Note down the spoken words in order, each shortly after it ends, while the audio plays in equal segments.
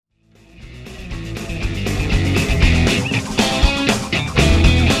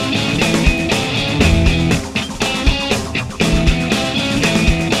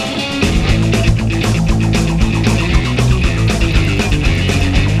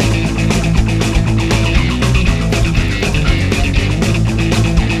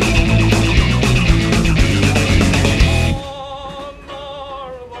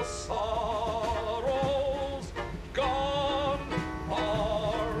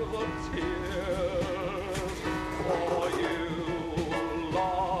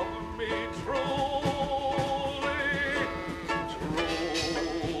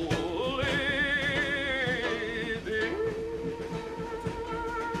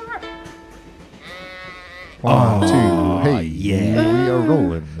1, 2. Hey, yeah. We are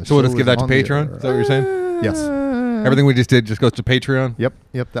rolling. So we'll just give that to Patreon? Is that what you're saying? Yes. Everything we just did just goes to Patreon? Yep.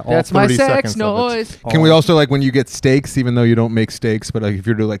 All That's my 30 sex seconds noise. Can we also, like, when you get steaks, even though you don't make steaks, but like if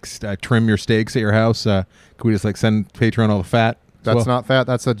you're to like trim your steaks at your house, can we just like send Patreon all the fat? That's not fat.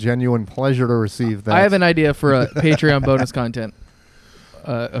 That's a genuine pleasure to receive that. I have an idea for a Patreon bonus content.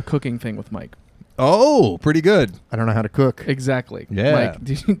 A cooking thing with Mike. Oh, pretty good. I don't know how to cook. Exactly. Yeah. Mike,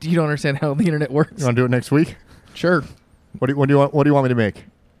 do you don't understand how the internet works? You want to do it next week? Sure. What do you want me to make?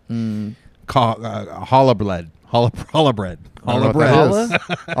 Challah bread. Challah bread. I don't know what that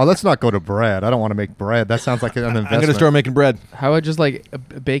is. Oh, let's not go to bread. I don't want to make bread. That sounds like an investment. I'm going to start making bread. How about just like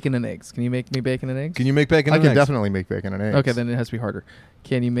bacon and eggs? Can you make me bacon and eggs? Can you make bacon I and can eggs? definitely make bacon and eggs. Okay, then it has to be harder.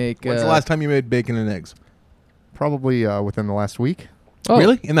 Can you make... When's the last time you made bacon and eggs? Probably within the last week. Oh.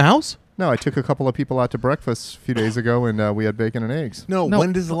 Really? In the house? No, I took a couple of people out to breakfast a few days ago, and we had bacon and eggs. No, No.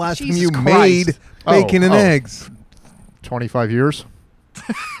 when is the last time Jesus you Christ. made bacon and eggs? 25 years.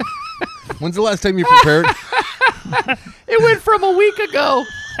 When's the last time you prepared? It went from a week ago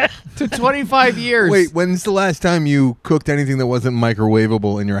to 25 years. Wait, when's the last time you cooked anything that wasn't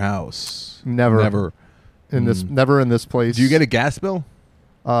microwavable in your house? Never. Never. Never in this place. Do you get a gas bill?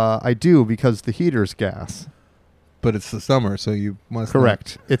 I do, because the heater's gas. But it's the summer, so you must.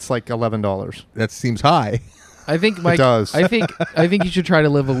 Correct. It's like $11. That seems high. I think, Mike, does. I think you should try to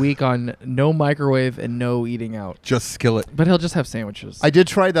live a week on no microwave and no eating out. Just skillet. But he'll just have sandwiches. I did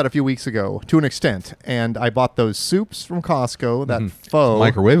try that a few weeks ago, to an extent, and I bought those soups from Costco, that pho.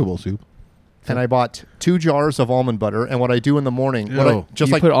 Microwavable soup. And I bought 2 jars of almond butter. And what I do in the morning, Ew. You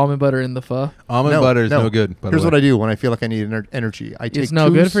put almond butter in the pho? Almond butter is no good. Here's what I do when I feel like I need energy. I take It's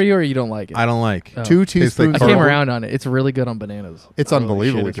no good for you, or you don't like it? I don't like. Oh. 2 Tastes like teaspoons. I came of- around on it. It's really good on bananas. It's Holy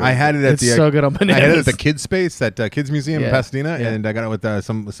unbelievable. shit, it's good. I had it at It's the so good on I had it at bananas. the kids space, that kids museum in Yeah. Pasadena, Yeah. and I got it with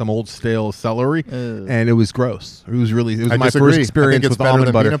some old stale celery, Ugh. and it was gross. It was I my disagree. first experience I think it's with better almond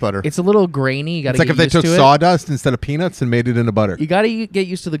than butter. peanut butter. It's a little grainy. You got It's to like get if they used took to it. sawdust instead of peanuts and made it into butter, You got to get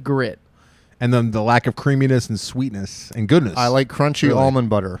used to the grit. and then the lack of creaminess and sweetness and goodness. I like crunchy Really? almond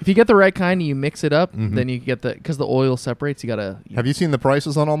butter. If you get the right kind and you mix it up, Mhm. then you get because the oil separates. You got to. Have you seen the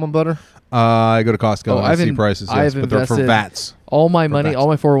prices on almond butter? I go to Costco Oh, and I I've see in- prices, yes, I've but they're for invested- vats. All my money, Perfect. all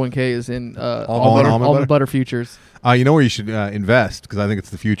my 401k is in Almond butter? butter futures. You know where you should invest, because I think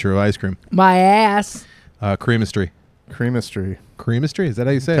it's the future of ice cream. My ass. Creamistry. Creamistry. Creamistry? Is that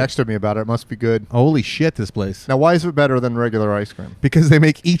how you say it? Texted me about it. It must be good. Holy shit, this place. Now, why is it better than regular ice cream? Because they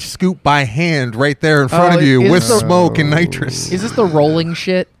make each scoop by hand right there in front of you is with the- smoke and nitrous. Is this the rolling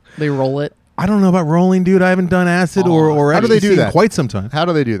shit? They roll it. I don't know about rolling, dude. I haven't done acid or How do they do ecstasy in that? quite some time. How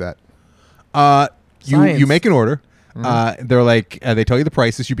do they do that? You Science. make an order. Mm-hmm. They're like they tell you the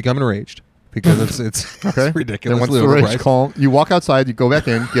prices. You become enraged because it's Okay. it's ridiculous. Then once the rate's calm, you walk outside, you go back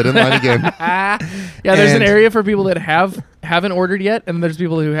in, get in line again. Yeah, there's an And- area for people that haven't ordered yet, and there's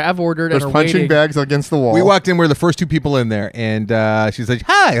people who have ordered There's and are punching waiting. bags against the wall. We walked in. We're the first 2 people in there, and she's like,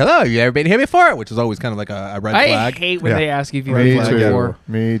 "Hi, hello. You ever been here before?" Which is always kind of like a red I flag. hate when Yeah. they ask you if you've Me been too. before.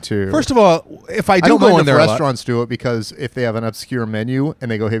 Me too. First of all, if I I do don't go mind in if there, restaurants do it, because if they have an obscure menu and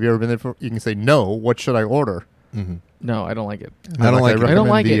they go, "Have you ever been there before?" You can say, "No. What should I order?" No, I don't like it. I don't like it. I don't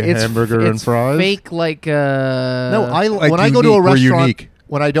like it. recommend the It's hamburger and it's frise. fake. Like No, like when I go to a unique. We're restaurant, unique.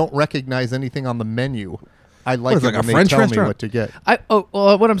 when I don't recognize anything on the menu, I like is it it, like when a they French tell restaurant? me what to get.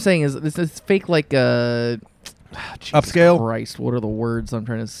 What I'm saying is it's fake. Like Jesus Upscale? Christ, what are the words I'm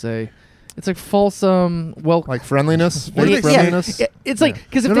trying to say? It's like false. Like friendliness, Well, fake friendliness. yeah, it's like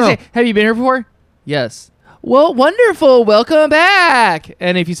because if No, they no. say, "Have you been here before?" Yes. Well, wonderful. Welcome back.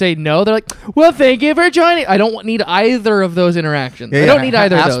 And if you say no, they're like, "Well, thank you for joining." I don't need either of those interactions. I don't need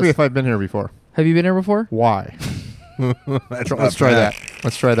either of Ask those. me if I've been here before. Have you been here before? Why? Let's Let's try that.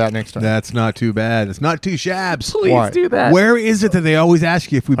 Let's try that next time. That's not too bad. It's not too shabs. Please Why? do that. Where is it that they always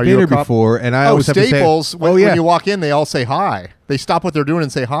ask you if we've Are been you a here cop? before? And I Oh, always have to say, Staples. When yeah. you walk in, they all say hi. They stop what they're doing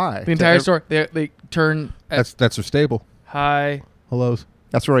and say hi. The entire store, they turn. That's their staple. Hi. Hellos.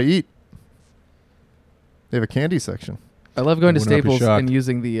 That's where I eat. They have a candy section. I love going to Would not be Staples shocked. and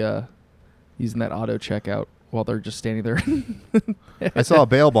using that auto checkout while they're just standing there. I saw a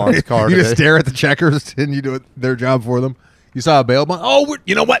bail bonds car You today. just stare at the checkers and you do their job for them. You saw a bail bond. Oh,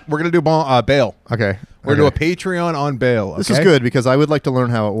 you know what? We're gonna do bail. Okay. We're gonna do a Patreon on bail. This okay? is good because I would like to learn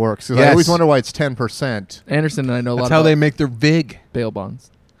how it works. 'Cause I Yes. always wonder why it's 10%. Anderson and I know a lot That's how about they make their vig. bail bonds.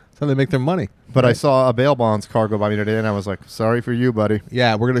 That's how they make their money. But I saw a bail bonds car go by me today, and I was like, "Sorry for you, buddy."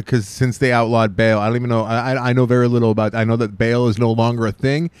 Yeah, we're gonna because since they outlawed bail, I don't even know. I know very little about. I know that bail is no longer a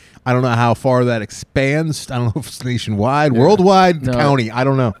thing. I don't know how far that expands. I don't know if it's nationwide, worldwide, No. county. I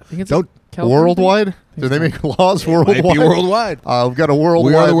don't know. I think it's Don't. California? Worldwide? Do Think they so. make laws Might worldwide? be worldwide. We've got a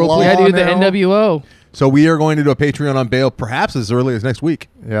worldwide We are the world law Yeah, dude, the now. NWO. So we are going to do a Patreon on Bale perhaps as early as next week.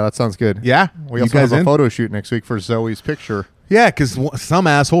 Yeah, that sounds good. Yeah? We You also guys have a in? photo shoot next week for Zoe's picture. Yeah, because some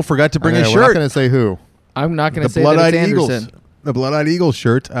asshole forgot to bring his We're not shirt. going to say who. I'm not going to The say that Blood-Eyed it's Eagles. Anderson. The Blood-Eyed Eagles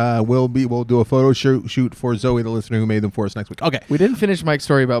shirt we'll do a photo shoot for Zoe, the listener who made them for us next week. Okay. We didn't finish Mike's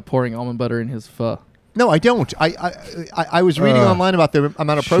story about pouring almond butter in his pho. No, I don't. I was reading online about the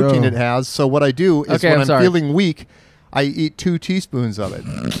amount of protein Show. it has. So what I do is Okay, when I'm I'm sorry. feeling weak, I eat 2 teaspoons of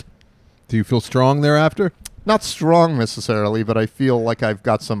it. Do you feel strong thereafter? Not strong necessarily, but I feel like I've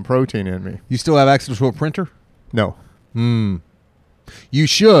got some protein in me. You still have access to a printer? No. You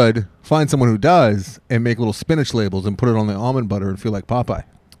should find someone who does and make little spinach labels and put it on the almond butter and feel like Popeye.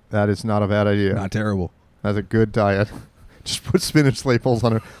 That is not a bad idea. Not terrible. That's a good diet. Just put spinach labels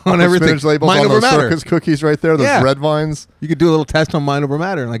on it. On the everything. Spinach labels Mind on over those matter. circus cookies right there. Those Yeah. red vines. You could do a little test on mind over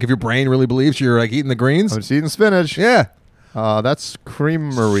matter. Like if your brain really believes you're like eating the greens. I'm just eating spinach. Yeah. That's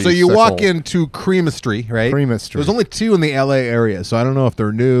creamery. So you walk into Creamistry, right? Creamistry. There's only 2 in the LA area, so I don't know if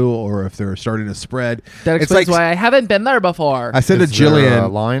they're new or if they're starting to spread. That It's explains like- why I haven't been there before. I said Is to there a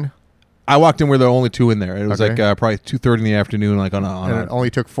Jillian, line, I walked in where there were only 2 in there. It was Okay. like probably 2:30 in the afternoon, like on and it a only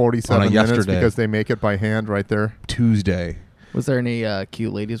took 47 on a minutes yesterday. because they make it by hand right there. Tuesday. Was there any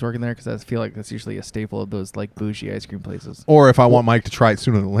cute ladies working there? Because I feel like that's usually a staple of those like bougie ice cream places. Or if I want Mike to try it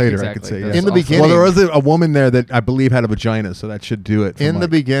sooner than later, I could Exactly. say That's yes. In the awesome. beginning, Well, there was a woman there that I believe had a vagina, so that should do it. for in the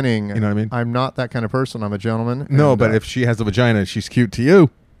Mike. beginning, You know what I mean? I'm not that kind of person. I'm a gentleman. No, and, but if she has a vagina, she's cute to you.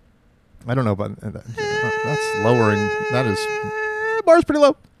 I don't know, but that's lowering. That is, Bar's pretty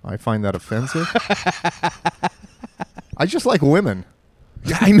low. I find that offensive. I just like women.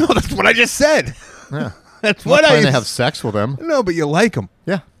 Yeah, I know. That's what I just said. Yeah, That's I'm what not I trying to have sex with them. No, but you like them.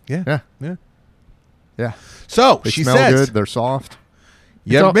 Yeah, Yeah. yeah, Yeah. yeah. So They she smell says, good. They're soft.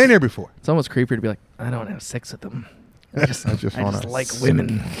 "You haven't all- been here before." It's almost creepier to be like, I don't want to have sex with them. I just I want to like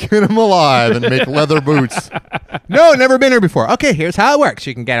women. Get them alive and make leather boots. No, never been here before. Okay, here's how it works.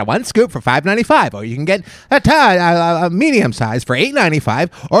 You can get a 1 scoop for $5.95, or you can get a medium size for $8.95,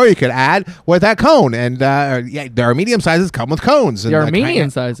 or you could add with that cone. And yeah, there are medium sizes come with cones. And There are like, medium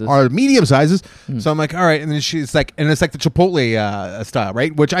sizes. Are medium sizes. So I'm like, all right. And then she's like, and it's like the Chipotle style,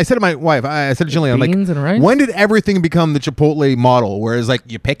 right? Which I said to my wife, I said to Jillian, I'm Beans like, and rice? when did everything become the Chipotle model? Whereas like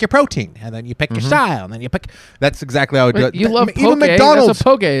you pick your protein, and then you pick your style, and then you pick. That's exactly how it does. Wait, you love poke. Even McDonald's. That's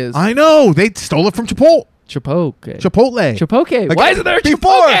what poke is. I know they stole it from Chipotle. Chipotle. Chipotle. Like, Why isn't there a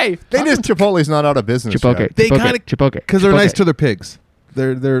before, Chipotle? They just Chipotle's not out of business Chipotle. yet. They Chipotle. kinda- Chipotle. because they're Chipotle. nice to their pigs.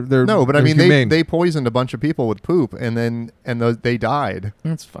 They're No, but I they're mean humane. they poisoned a bunch of people with poop, and they died.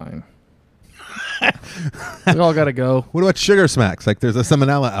 That's fine. We all gotta go. What about Sugar Smacks? Like there's a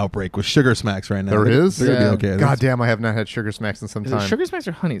salmonella outbreak with Sugar Smacks right now. There is? They're gonna Yeah. be okay. God damn, I have not had Sugar Smacks in some Is it time. Sugar Smacks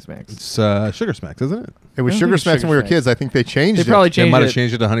or Honey Smacks? It's Sugar Smacks, isn't it? It was I don't Sugar think it's Smacks Sugar when we were Smacks. kids. I think they changed They it. probably They changed might have it.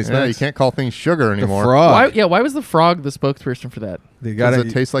 changed it to Honey Yeah, Smacks. you can't call things sugar The anymore. frog. Why was the frog the spokesperson for that? They Because gotta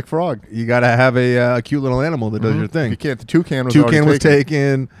it tastes like frog. You gotta have a cute little animal that does your You thing. can't. The toucan was Toucan already was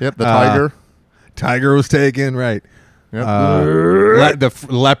taken. Yep, the tiger. Tiger was taken. Right. Yep. The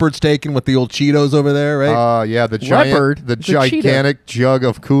leopard's taken with the old Cheetos over there. Right. Yeah, the giant, Leopard? the It's a cheetah. gigantic jug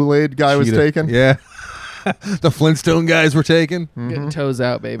of Kool-Aid guy was Cheetah. taken. Yeah. The Flintstone guys were taken. Getting toes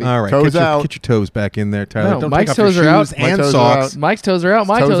out, baby. All right, Toes get your, out. get your toes back in there, Tyler. No, Don't Mike's take off toes your are out. shoes My and toes are socks. Mike's toes are out.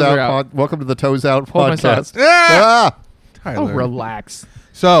 My toes are out. Welcome to the Toes Out Hold my podcast. socks. Ah! Oh, Tyler. relax.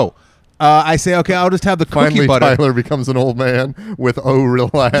 So I say, okay, I'll just have the cookie Finally, butter. Tyler becomes an old man with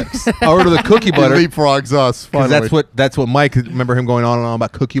relax. I'll order the cookie He butter. leapfrogs us. Because Finally. that's what Mike, remember him going on and on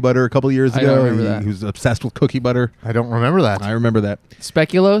about cookie butter a couple of years I ago. don't remember that. He was obsessed with cookie butter. I don't remember that. I remember that.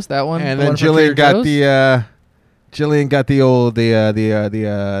 Speculoos, that one. And the then one from Trader Jillian got Joe's? Jillian got the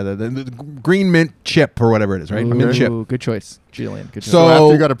green mint chip or whatever it is, right? A mint chip. Ooh, good choice, Jillian. Good choice. So-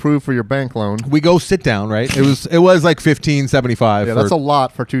 After you got approved for your bank loan. We go sit down, right? It was like $15.75 Yeah, for that's a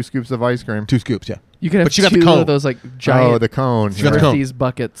lot for 2 scoops of ice cream. 2 scoops, yeah. you could have but she got the two cone. of those like Oh, giant the cone. She got the cone. these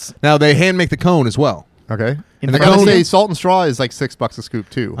buckets. Now they hand make the cone as well. Okay. In And I front gotta of say, you? salt and straw is like $6 a scoop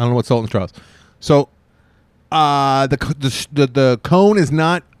too. I don't know what salt and straw is. So the cone is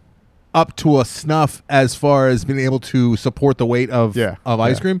not up to a snuff as far as being able to support the weight of Yeah,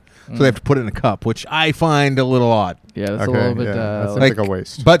 ice yeah. cream. So they have to put it in a cup, which I find a little odd. Yeah, that's Okay, a little bit. yeah, that seems Like- like a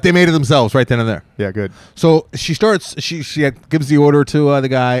waste. But they made it themselves right then and there. Yeah, good. So she starts. She gives the order to the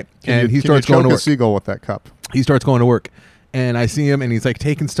guy, and he starts going to a work. seagull with that cup. He starts going to work, and I see him, and he's like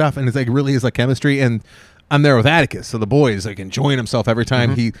taking stuff, and it's like really is like chemistry. And I'm there with Atticus, so the boy is like enjoying himself every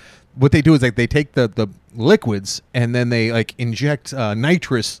time he. What they do is like they take the liquids and then they like inject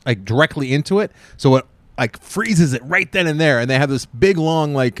nitrous like directly into it, so it like freezes it right then and there. And they have this big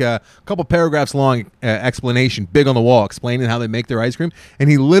long like a couple paragraphs long explanation, big on the wall, explaining how they make their ice cream. And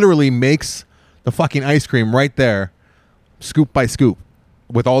he literally makes the fucking ice cream right there, scoop by scoop,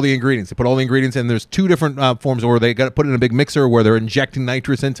 with all the ingredients. They put all the ingredients in. There's two different forms, or they got to put it in a big mixer where they're injecting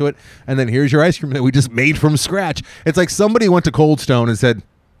nitrous into it, and then here's your ice cream that we just made from scratch. It's like somebody went to Cold Stone and said,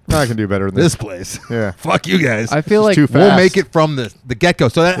 I can do better than this place. Yeah. Fuck you guys. I feel It's like too fast. We'll make it from the get-go.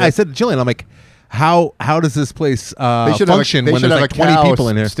 So I said to Jillian, I'm like, how does this place function when there's like 20 people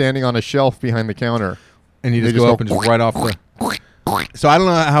in here? Standing on a shelf behind the counter. And you just go up and just right off the... So I don't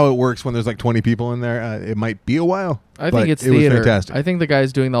know how it works when there's like 20 people in there. It might be a while. I think it's it was theater. fantastic. I think the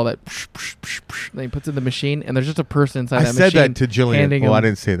guy's doing all that. Then he puts it in the machine, and there's just a person inside I that said machine. that to Jillian. handing Well, him- I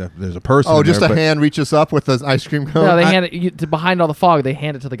didn't say that. There's a person. Oh, in just there, a but hand reaches up with the ice cream cone? No, they hand it behind all the fog. They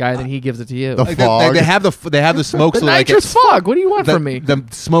hand it to the guy, and then he gives it to you. The Like, fog. they have the smoke. The so like nitrous fog. What do you want the, from me? the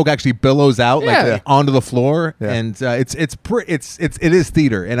smoke actually billows out Yeah. onto the floor, Yeah. and it is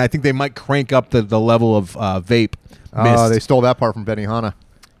theater, and I think they might crank up the level of vape mist. They stole that part from Benihana.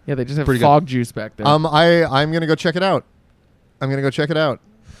 Yeah, they just have Pretty good. fog juice back there. I'm gonna go check it out.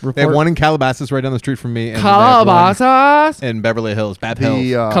 They have one in Calabasas right down the street from me, and they have one Calabasas. in Beverly Hills, Bath The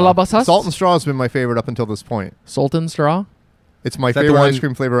Hills. Calabasas? Salt and straw has been my favorite up until this point. Sultan straw. It's my Is that the favorite one- ice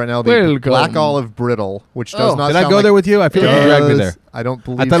cream flavor right now. The Welcome. black olive brittle, which does Oh. not. Did I sound go like there with you? I feel like you dragged me there. I don't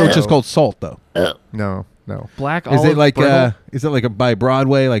believe. I thought it was so. just called salt, though. No. Black Is olive it like brittle. by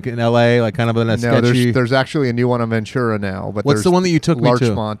Broadway, like in L.A., like kind of in that No, sketchy? there's actually a new one on Ventura now. But What's there's the one that you took me to?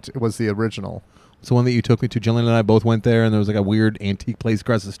 Larchmont was the original. It's the one that you took me to. Jillian and I both went there, and there was like a weird antique place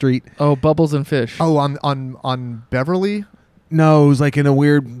across the street. Oh, bubbles and fish. Oh, on Beverly. No, it was like in a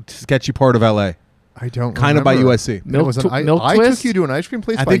weird, sketchy part of L.A., I don't kind of by remember. USC. It Milk, was an, I, milk I twist. took you to an ice cream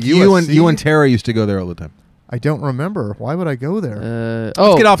place I by think USC. you and Tara used to go there all the time. I don't remember. Why would I go there?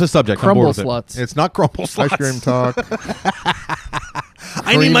 Let's get off the subject. I'm bored Crumble with it. sluts. It's not crumble sluts. Ice cream talk.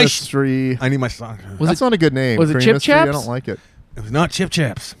 I need my. Creamistry. I need my song. Was That's it not a good name. was it Chip Creamistry, Chaps? I don't like it. It was not Chip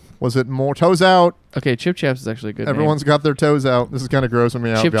Chaps. Was it more toes out? Okay, Chip Chaps is actually a good. Everyone's got their toes out. This is kind of grossing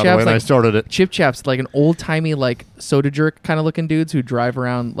me out. Chip by the Chaps, way, and I like- started it. name. Chip Chaps, like an old timey like soda jerk kind of looking dudes who drive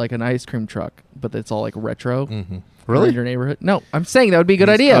around like an ice cream truck, but it's all like retro. Mm-hmm. Really? In your neighborhood? No, I'm saying that would be a good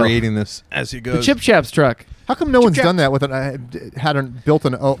idea. Creating this as he goes. The Chip Chaps truck. How come no one's Chap. done that with built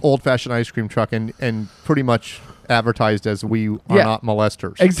an old-fashioned ice cream truck and pretty much advertised as we are Yeah. not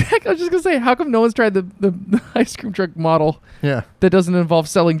molesters? Exactly. I was just gonna say, how come no one's tried the ice cream truck model Yeah. that doesn't involve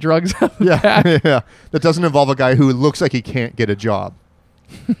selling drugs? Out the Yeah. back? Yeah. That doesn't involve a guy who looks like he can't get a job.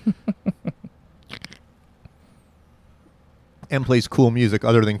 And plays cool music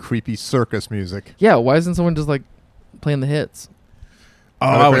other than creepy circus music. Yeah. Why isn't someone just like playing the hits? Oh,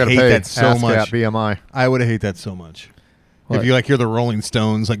 I would hate that so ASCAP, much. BMI. I would hate that so much. What? If you like hear the Rolling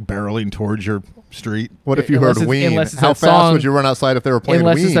Stones like barreling towards your street. What if you Unless heard it's- Ween? unless it's How that fast song- would you run outside if they were playing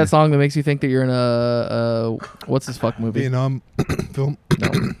Unless Ween? it's that song that makes you think that you're in a what's this fuck movie? Vietnam film.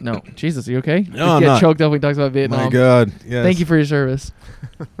 No. Jesus, are you okay? No, You I'm get not. choked up when he talks about Vietnam. My God. Yes. Thank you for your service.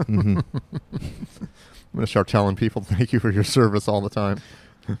 Mhm. I'm going to start telling people thank you for your service all the time.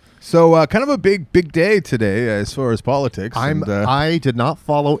 So, kind of a big day today as far as politics. I did not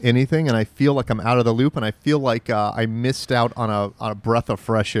follow anything, and I feel like I'm out of the loop, and I feel like I missed out on a breath of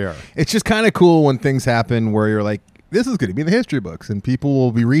fresh air. It's just kind of cool when things happen where you're like, this is going to be in the history books, and people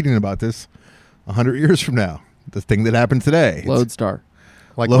will be reading about this 100 years from now. The thing that happened today. It's- Lodestar.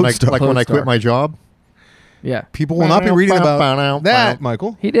 Like when I Lodestar. when I Lodestar. quit my job. Yeah. People will not be reading about that,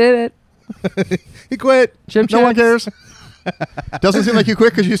 Michael. He did it. He quit. Chip No one Chaps. cares. Doesn't seem like you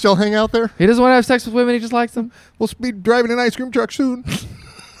quit because you still hang out there. He doesn't want to have sex with women. He just likes them. We'll be driving an ice cream truck soon.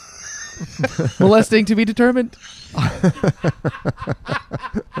 Molesting to be determined.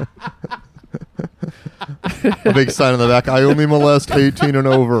 A big sign in the back. I only molest 18 and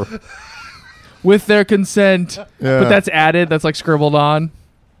over. With their consent. Yeah. But that's added. That's like scribbled on.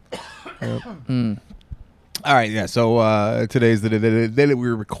 All right, yeah. So today's the day that we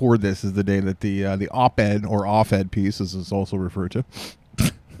record this is the day that the op-ed or off-ed piece, as it's also referred to.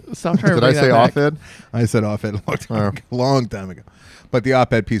 Stop trying to Did I bring say that off back. Ed? I said off-ed long time ago. But the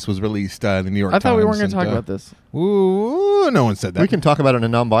op-ed piece was released in the New York I Times. thought we weren't going to and, talk about this. Ooh, no one said that. We can talk about it in a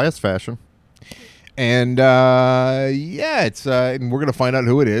non-biased fashion. And yeah, it's and we're gonna find out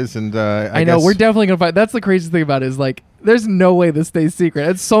who it is. And I know guess- we're definitely gonna find. That's the craziest thing about it is like, there's no way this stays secret.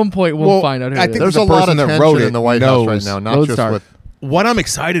 At some point, we'll Well, find out who I it think is. There's the a lot of person that tension wrote it in the White House right knows. now, not Lodestar. just with What I'm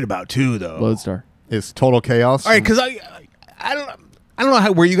excited about too, though. Lodestar. is total chaos. All right, because I don't know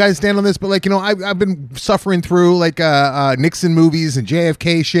how where you guys stand on this, but like I've been suffering through like Nixon movies and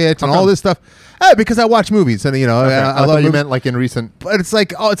JFK shit and How all come? this stuff. Because I watch movies and Okay. I I love thought you movies. meant like in recent. But it's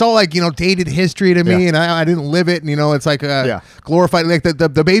like it's all like dated history to me, Yeah. and I didn't live it, and it's like Yeah. glorified. Like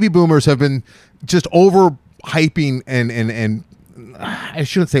the baby boomers have been just over hyping and I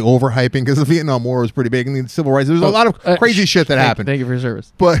shouldn't say overhyping because the Vietnam War was pretty big and the civil rights. There's a lot of crazy shit that happened. Thank you for your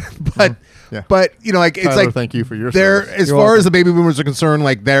service. But Yeah. but you know, like it's Tyler, like thank you for your they're service. as You're far welcome. as the baby boomers are concerned,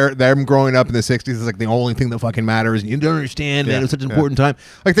 like them growing up in the 60s is like the only thing that fucking matters, and you don't understand, man. Yeah, It was such an yeah. important time.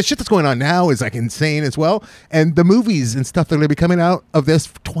 Like the shit that's going on now is like insane as well, and the movies and stuff that are going to be coming out of this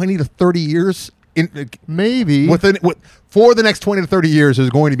for 20 to 30 years Maybe. for the next 20 to 30 years is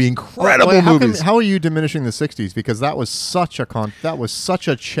going to be incredible Wait, movies. How are you diminishing the 60s? Because that was such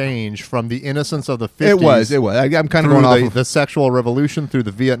a change from the innocence of the 50s. It was. I'm kind of through going off the, of the sexual revolution, through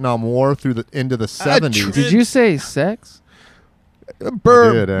the Vietnam War, into the 70s. Did you say sex?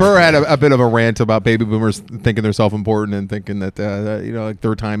 Burr did, had a bit of a rant about baby boomers thinking they're self-important and thinking that like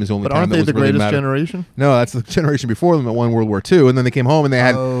their time is the only But time aren't that they was the really greatest matter. generation? No, that's the generation before them that won World War II, and then they came home and they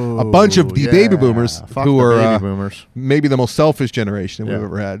had a bunch of the baby boomers Fuck who the were baby boomers. maybe the most selfish generation Yeah. we've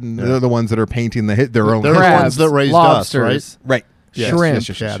ever had, and Yeah. they're the ones that are painting their own. They're the Crabs, ones that raised lobsters, us, right. Yes, shrimp, yes,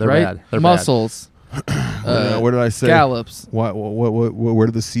 yes, yes. They're right? bad. They're bad. Mussels, What did I say? scallops. What? Where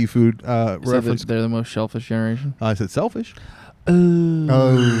did the seafood So reference? they're the most shellfish generation. I said selfish.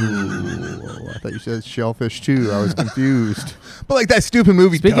 Oh, I thought you said shellfish too. I was confused. But like that stupid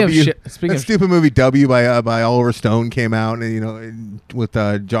movie Speaking of W, shit- speaking of stupid movie W by Oliver Stone came out, and with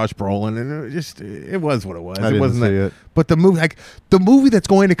Josh Brolin, and it was what it was. I It didn't wasn't see that. it. But the movie that's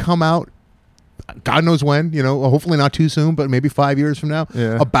going to come out, God knows when, hopefully not too soon, but maybe 5 years from now,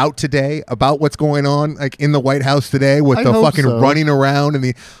 Yeah. about today, about what's going on like in the White House today with I the hope fucking so. running around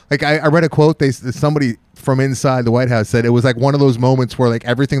and I read a quote. Somebody from inside the White House said it was like one of those moments where like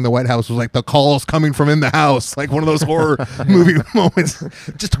everything in the White House was like the calls coming from in the house, like one of those horror movie moments,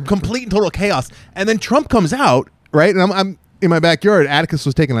 just complete and total chaos. And then Trump comes out, right? And I'm in my backyard. Atticus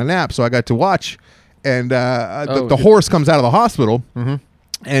was taking a nap, so I got to watch. And the horse comes out of the hospital,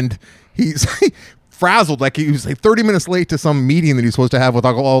 and he's frazzled, like he was like 30 minutes late to some meeting that he's supposed to have with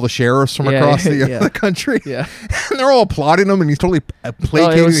all the sheriffs from across the country. Yeah. And they're all applauding him, and he's totally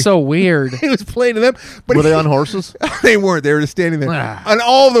placating. It was so weird. He was playing to them, but Were they on horses? they weren't. They were just standing there, Ah. and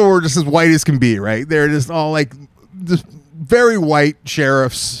all of them were just as white as can be. Right? They're just all like just very white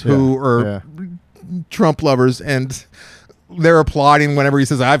sheriffs who are Trump lovers, and they're applauding whenever he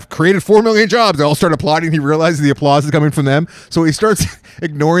says, "I've created 4 million jobs." They all start applauding. He realizes the applause is coming from them, so he starts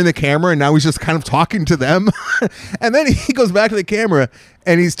ignoring the camera, and now he's just kind of talking to them. And then he goes back to the camera,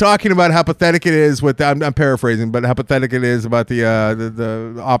 and he's talking about how pathetic it is with. I'm paraphrasing, but how pathetic it is about the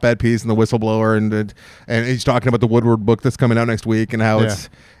op-ed piece and the whistleblower, and he's talking about the Woodward book that's coming out next week, and how it's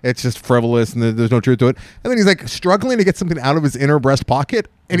just frivolous and there's no truth to it. And then he's like struggling to get something out of his inner breast pocket,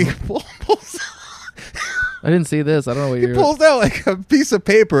 and he pulls. I didn't see this. I don't know what He you're. pulls out like a piece of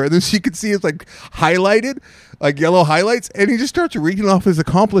paper, and then you can see it's like highlighted, like yellow highlights, and he just starts reading off his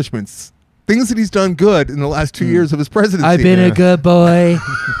accomplishments, things that he's done good in the last 2 years of his presidency. I've been a good boy.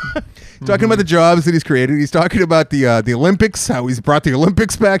 He's talking about the jobs that he's created. He's talking about the Olympics, how he's brought the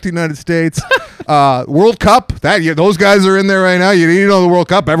Olympics back to the United States. World Cup, those guys are in there right now. You know the World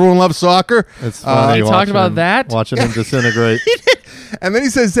Cup. Everyone loves soccer. It's funny. He talked watching about him- that? Watching him disintegrate. And then he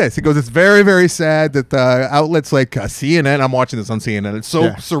says this. He goes, "It's very, very sad that outlets like CNN." I'm watching this on CNN. It's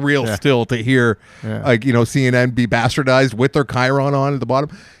so surreal still to hear, CNN be bastardized with their chyron on at the bottom.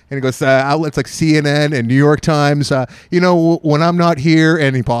 And he goes, outlets like CNN and New York Times. When I'm not here,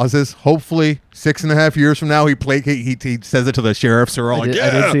 and he pauses. Hopefully, 6.5 years from now, he says it to the sheriffs who are all I like, did-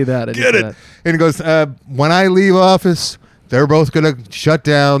 I did see that. I did get see it. that. And he goes, when I leave office, they're both going to shut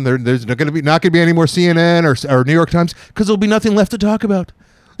down. There's not going to be any more CNN or New York Times because there'll be nothing left to talk about.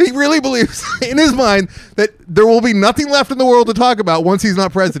 He really believes in his mind that there will be nothing left in the world to talk about once he's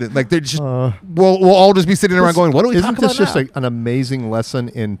not president. Like they're just we'll all just be sitting around going, "What do we talk about Isn't this just now?" an amazing lesson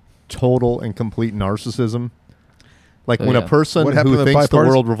in total and complete narcissism? Like when yeah. a person What happened who to the thinks the bipartisan-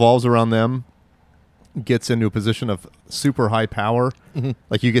 world revolves around them gets into a position of super high power,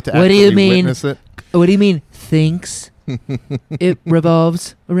 like you get to What do actually you mean? witness it. What do you mean? Thinks it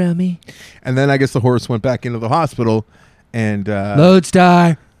revolves around me? And then I guess the horse went back into the hospital, and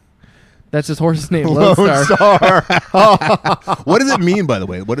Lodestar. That's his horse's name. Lodestar. what does it mean, by the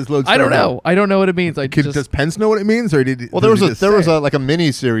way? What is Lodestar? I don't know. I don't know what it means. Does Pence know what it means, or did? Well, there was a like a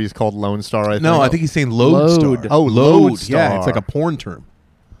mini series called Lone Star. I think. No, I think he's saying Lodestar. Load. Oh, Load. Yeah, Lodestar. it's like a porn term.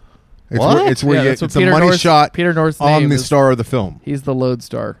 It's What? Where, it's where Yeah, you, that's what it's a Peter money North's- shot Peter North's on name the is- star of the film. He's the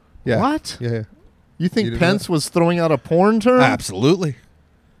Lodestar. Yeah. What? Yeah. You think You didn't Pence know? was throwing out a porn term? Absolutely.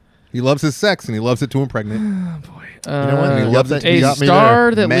 He loves his sex, and he loves it to impregnate. Boy. You know what? You loves got it. A got me star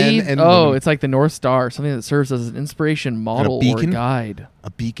there. that Men leads. and Oh, women. it's like the North Star, something that serves as an inspiration, model, or beacon? guide. A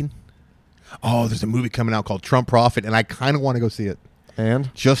beacon. Oh, there's a movie coming out called Trump Prophet, and I kind of want to go see it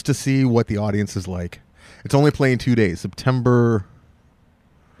And just to see what the audience is like. It's only playing 2 days, September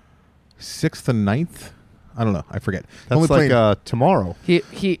 6th and 9th. I don't know. I forget. That's like tomorrow. He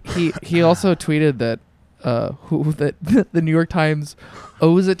also tweeted that that the New York Times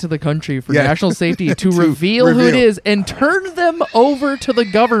owes it to the country for national safety to reveal who it is and turn them over to the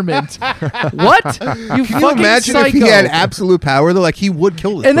government. What? You Can you imagine psycho. if he had absolute power? Though, like he would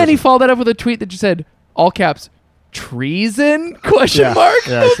kill this. And then he person. followed that up with a tweet that just said, all caps, treason? Question mark?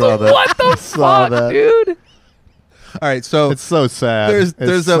 Yeah, I saw that. What the fuck, dude? All right, so It's so sad.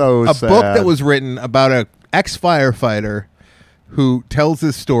 there's a book that was written about a ex-firefighter who tells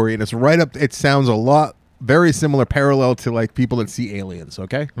this story, and it's right up. It sounds a lot very similar, parallel to like people that see aliens.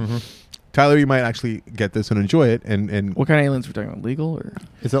 Okay, Tyler, you might actually get this and enjoy it. And What kind of aliens we're talking about? Legal or?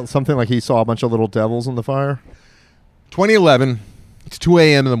 Is that something like he saw a bunch of little devils in the fire? 2011, it's 2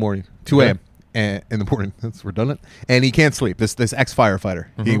 a.m. in the morning. 2 Okay. a.m. In the morning. That's redundant. And he can't sleep. This ex-firefighter.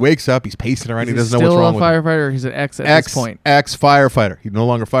 He wakes up. He's pacing around. He doesn't know what's wrong with him. Still a firefighter, or he's an ex at this point? Ex-firefighter. He's no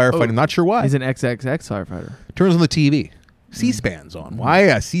longer firefighting. Oh. Not sure why. He's an ex firefighter. Turns on the TV. C-SPAN's on.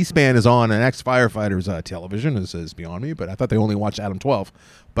 Why C-SPAN is on an ex-firefighter's television is beyond me, but I thought they only watched Adam 12.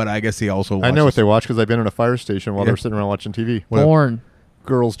 But I guess he also watches. I know what they watch because I've been in a fire station while Yeah. they're sitting around watching TV. Porn.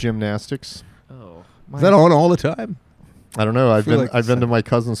 Girls' gymnastics. Oh. Is that on all the time? I don't know. I've feel been like I've been to my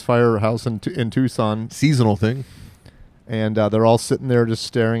cousin's firehouse in Tucson, Seasonal thing. and they're all sitting there just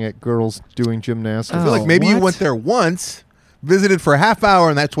staring at girls doing gymnastics. I feel like maybe you went there once, visited for a half hour,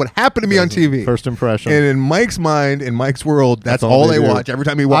 and that's what happened to me on TV. First impression. And in Mike's mind, in Mike's world, that's all they do. watch. Every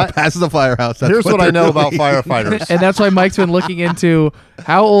time he walks past the firehouse, that's Here's what I they're know about doing. firefighters. And that's why Mike's been looking into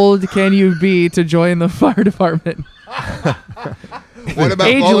how old can you be to join the fire department? What about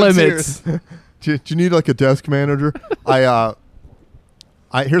Age volunteers? limits. Do you need like a desk manager?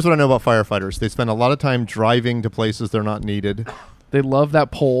 Here's what I know about firefighters. They spend a lot of time driving to places they're not needed. They love that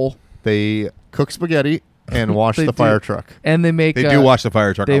pole. They cook spaghetti and wash They the do. fire truck. And they make They do watch the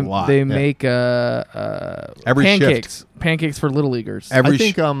fire truck they, a lot. They make Every pancakes. Pancakes for little leaguers. Every I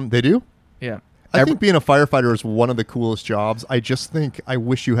think they do. yeah. I think being a firefighter is one of the coolest jobs. I just think I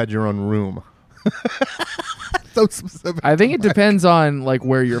wish you had your own room. so specific. I think it depends on like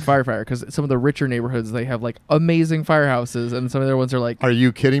where you're a firefighter, because some of the richer neighborhoods, they have like amazing firehouses, and some of the other ones are like, Are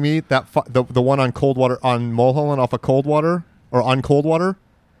you kidding me? That the one on Coldwater, on Mulholland off of Coldwater, or on Coldwater,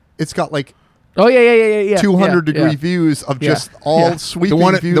 it's got like oh yeah 200-degree views of just all sweeping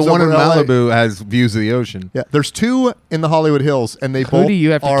views. The one in over LA. Malibu has views of the ocean. Yeah, there's two in the Hollywood Hills, and they Who both do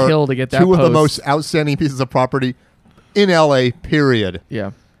you have to are kill to get that two of the post? most outstanding pieces of property in LA. Period.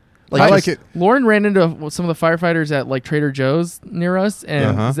 Yeah. Like, I just- like it. Lauren ran into some of the firefighters at like Trader Joe's near us,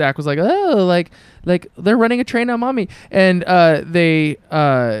 and Zach was like, "Oh, like they're running a train on mommy," and you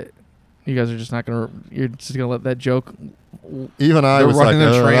guys are just not gonna, you're just gonna let that joke. Even I They're was like, running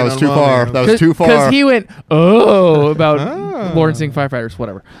a train that was on too mommy. far. That was too far. Because he went, about Lauren seeing firefighters,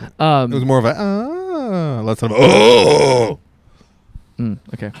 whatever. It was more of a let's have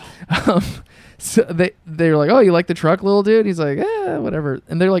Okay. So they were like, "Oh, you like the truck, little dude?" He's like, whatever.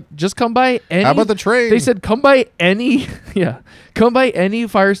 And they're like, "Just come by any." How about the train? They said, "Come by any, come by any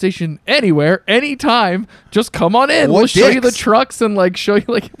fire station anywhere, anytime. Just come on in. What We'll show you the dicks? trucks and like show you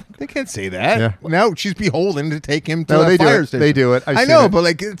like." They can't say that. Yeah. Now she's beholden to take him to No, the they do fire it. station. They do it. I know, but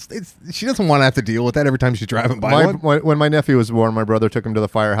like it's she doesn't want to have to deal with that every time she's driving by one. When my nephew was born, my brother took him to the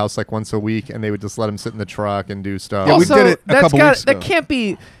firehouse like once a week, and they would just let him sit in the truck and do stuff. Yeah, we Also, did it a that's couple weeks ago. That can't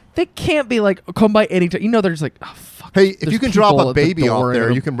be. They can't be like, come by any time. You know, they're just like, oh fuck. Hey, if There's you can drop people a at the baby door off there,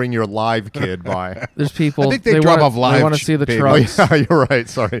 and you can bring your live kid by. There's people. I think they drop off live They want to see the babies. trucks. Oh, yeah, you're right.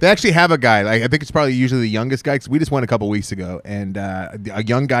 Sorry. They actually have a guy. Like, I think it's probably usually the youngest guy. Because we just went a couple weeks ago, and a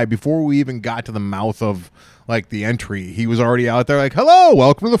young guy, before we even got to the mouth of like the entry, he was already out there like, "Hello,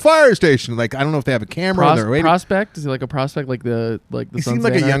 welcome to the fire station." Like, I don't know if they have a camera. They're waiting. Prospect? Is he like a prospect? Like the He Sons seemed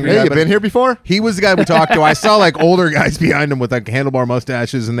like of a younger Anarchy? guy. Hey, you but been here before? He was the guy we talked to. I saw like older guys behind him with like handlebar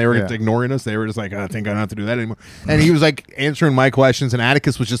mustaches, and they were just Yeah. ignoring us. They were just like, "I think I don't have to do that anymore." And he was like answering my questions, and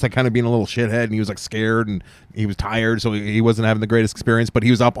Atticus was just like kind of being a little shithead, and he was like scared, and he was tired, so he wasn't having the greatest experience. But he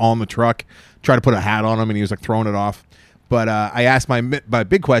was up on the truck, tried to put a hat on him, and he was like throwing it off. But I asked my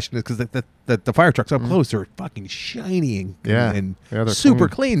big question is because the fire trucks up close are fucking shiny and they're super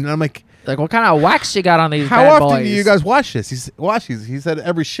clean. And I'm like, Like, what kind of wax you got on these how bad often boys? do you guys watch this? He said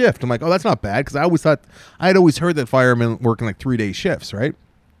every shift. I'm like, oh, that's not bad, because I'd always heard that firemen work in like 3-day shifts, right?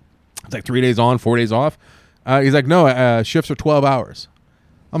 It's like 3 days on, 4 days off. He's like, no, shifts are 12 hours.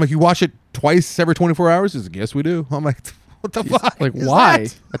 I'm like, you watch it twice every 24 hours? He's like, yes, we do. I'm like, what the fuck? Like, is why?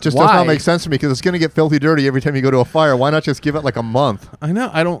 that? That just Why? does not make sense to me because it's going to get filthy dirty every time you go to a fire. Why not just give it like a month? I know.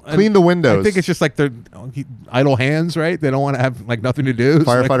 I don't Clean the windows. I think it's just like they're idle hands, right? They don't want to have like nothing to do. It's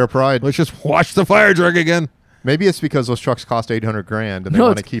Firefighter like, pride. Let's just wash the fire truck again. Maybe it's because those trucks cost $800,000 and they No,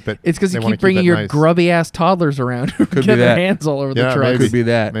 want to keep it. It's because they you wanna keep bringing your nice. grubby ass toddlers around who Could get be their that. hands all over the Yeah, trucks. maybe. Could be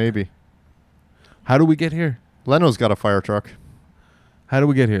that. Maybe. How do we get here? Leno's got a fire truck. How do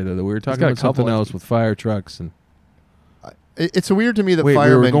we get here, though? We were talking got a about something couple, else with fire trucks and. It's weird to me that Wait, we were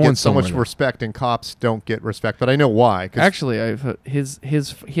firemen going get so much somewhere, though. respect and cops don't get respect, but I know why. 'Cause Actually, he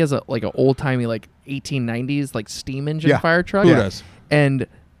has a like an old timey like 1890s like steam engine Yeah. fire truck. Who does? And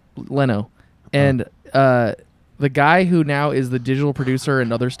Leno, and the guy who now is the digital producer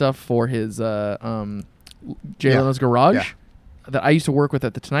and other stuff for his Jay Leno's Garage, Yeah. that I used to work with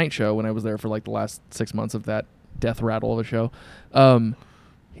at the Tonight Show when I was there for like the last 6 months of that death rattle of a show.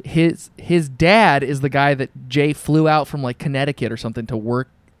 His dad is the guy that Jay flew out from like Connecticut or something to work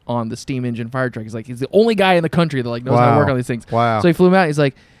on the steam engine fire truck. He's the only guy in the country that like knows how to Wow. work on these things. Wow. So he flew him out. He's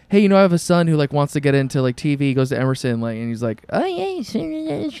like, hey, you know, I have a son who like wants to get into like TV. He goes to Emerson, like, and he's like, oh yeah,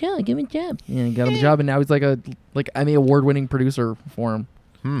 sure, give me a job. Yeah, he got him a job, and now he's like a Emmy award-winning producer for him.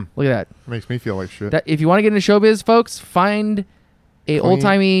 Look at that. Makes me feel like shit. That if you want to get into showbiz, folks, find a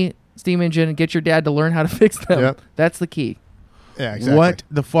old-timey steam engine and get your dad to learn how to fix them. Yep. That's the key. Yeah, exactly. What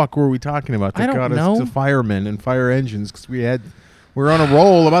the fuck were we talking about? I That don't got know. us to firemen and fire engines because we're on a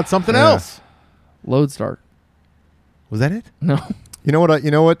roll about something Yeah. else. Lodestar. Was that it? No. You know what?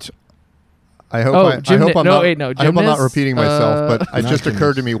 I hope Oh, I hope gymna- I'm no, not. wait, no, I hope I'm not gymnasts, repeating myself, but it Not just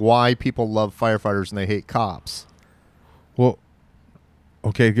occurred to gymnasts. me why people love firefighters and they hate cops. Well,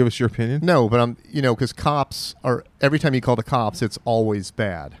 okay, give us your opinion. No, but because cops are every time you call the cops, it's always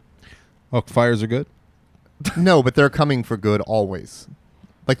bad. Oh, fires are good. No, but they're coming for good always.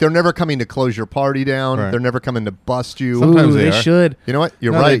 Like they're never coming to close your party down. Right. They're never coming to bust you. Sometimes Ooh, they they are. should. You know what?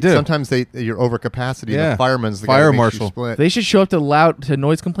 You're No, they right. do. Sometimes you're over capacity. Yeah. The fireman's the Fire guy that makes you marshal. split They should show up to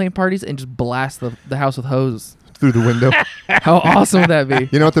noise complaint parties and just blast the house with hose. through the window. How awesome would that be?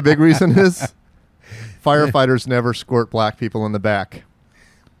 You know what the big reason is? Firefighters never squirt black people in the back.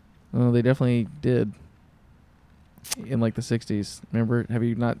 Oh, they definitely did. In like the 60s. Remember? Have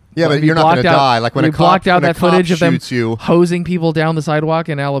you not? Yeah, but have you you're not going to blocked out- die. Like when have a you blocked cop, out when a that footage cop of them shoots you. hosing people down the sidewalk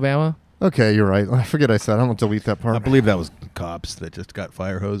in Alabama. Okay, you're right. I forget I said. I'm going to delete that part. I believe that was cops that just got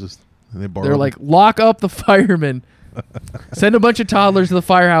fire hoses. And they borrowed They're them. like, lock up the firemen. Send a bunch of toddlers to the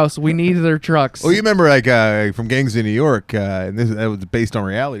firehouse. We need their trucks. Oh, you remember like from gangs in New York, and that was based on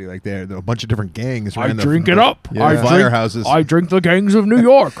reality. Like there were a bunch of different gangs. I ran the- drink it up. Yeah. I firehouses, I drink the gangs of New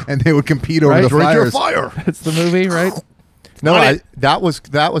York. and they would compete over Right? the Drink your fires. fire. That's the movie, right? No, that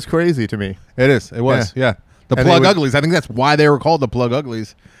was crazy to me. It is. It was. Yeah. The And they plug would- uglies. I think that's why they were called the plug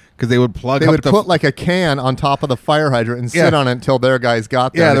uglies, because they would plug. They up would the put like a can on top of the fire hydrant and sit Yeah. on it until their guys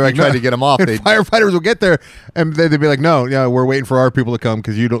got there. Yeah, and they're if like, you tried no. to get them off. And They firefighters would get there, and they'd be like, "No, yeah, we're waiting for our people to come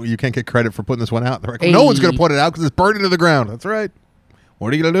because you can't get credit for putting this one out." They're like, "No one's Hey. going to put it out because it's burning to the ground." That's right.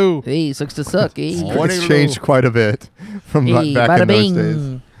 What are you going to do? Hey, sucks to suck, eh? What it's do you changed do? quite a bit from Hey, back bada in those bing.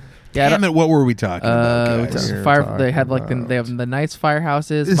 days. Yeah, Damn it! What were we talking about, we guys? talk- You're fire. talking They had like about- they have the nice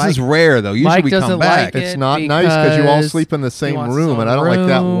firehouses. This Mike, is rare, though. Usually Mike we come doesn't back. like It's it not nice because you all because sleep in the he same wants his room, own and I don't like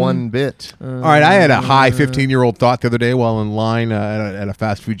that room. one bit. All right, I had a high 15-year-old thought the other day while in line at a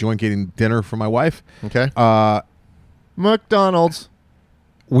fast food joint getting dinner for my wife. Okay, Uh, McDonald's.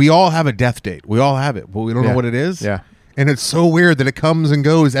 we all have a death date. We all have it, but we don't know Yeah. what it is. Yeah. And it's so weird that it comes and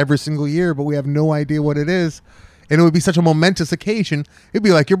goes every single year, but we have no idea what it is. And it would be such a momentous occasion. It'd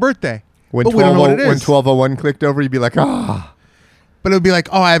be like your birthday. When but we don't know what it is. when 1201 clicked over, you'd be like, ah. But it would be like,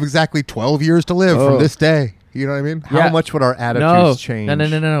 oh, I have exactly 12 years to live Oh. from this day. You know what I mean? How Yeah. much would our attitudes No,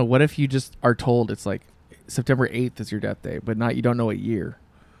 change? no. What if you just are told it's like September 8th is your death day, but you don't know what year?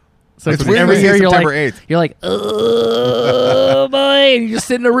 So It's weird every to say year September 8th. You're like, oh boy, and you just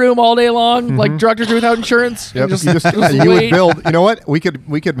sit in a room all day long, like doctors without insurance. Yep. You You just you would wait. build. You know what? We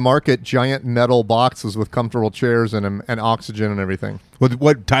could market giant metal boxes with comfortable chairs in them and oxygen and everything.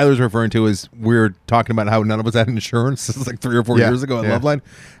 What Tyler's referring to is we're talking about how none of us had insurance. This is like 3 or 4 Yeah. years ago at Yeah. Loveline.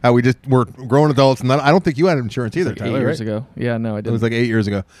 How we just were grown adults. And I don't think you had insurance either, Like Tyler, 8 years right? ago. Yeah, no, I It didn't. was like 8 years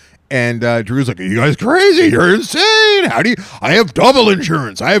ago. And Drew's like, are you guys crazy? You're insane. How do you? I have double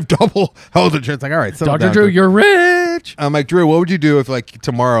insurance. I have double health insurance. Like, all right, settle Dr. down, Drew, you're rich. I'm like, Drew, what would you do if like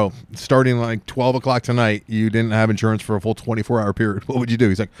tomorrow, starting like 12 o'clock tonight, you didn't have insurance for a full 24-hour period? What would you do?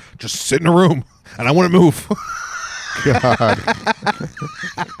 He's like, just sit in a room and I want to move. God.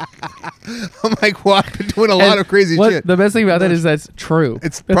 I'm like, well, I've been doing a lot of crazy shit. The best thing about that is that's true.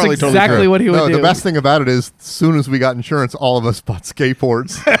 It's that's probably totally exactly true. what he would No, do. the best thing about it is, as soon as we got insurance, all of us bought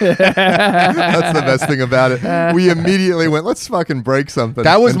skateboards. That's the best thing about it. We immediately went, let's fucking break something.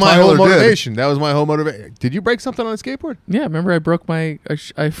 That was And my Tyler whole did. motivation. That was my whole motivation. Did you break something on a skateboard? Yeah, remember I broke I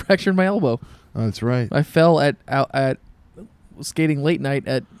fractured my elbow. Oh, that's right. I fell at skating late night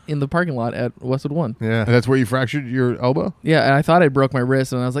in the parking lot at Westwood One. Yeah. And that's where you fractured your elbow? Yeah, and I thought I broke my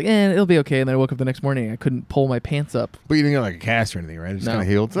wrist, and I was like, it'll be okay. And then I woke up the next morning, and I couldn't pull my pants up. But you didn't get like a cast or anything, right? It just No. kind of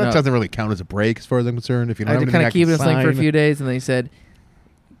healed. So that No. doesn't really count as a break as far as I'm concerned. If you don't I had have to kind anything of keep it in a sling for a sign. few days, and they said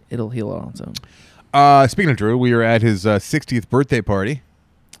it'll heal on its own. Speaking of Drew, we were at his 60th birthday party.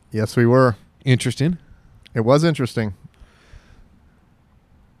 Yes, we were. Interesting. It was interesting.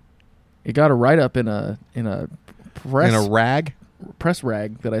 It got a write up in a press In a rag? press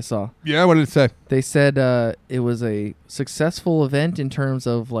rag that I saw. Yeah, what did it say? They said it was a successful event in terms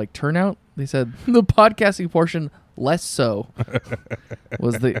of like turnout. They said the podcasting portion less so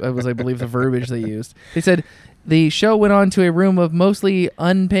was I believe the verbiage they used. They said the show went on to a room of mostly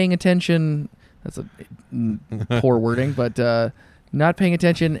unpaying attention. That's a poor wording, but not paying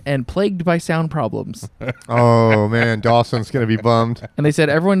attention and plagued by sound problems. Oh man, Dawson's gonna be bummed. And they said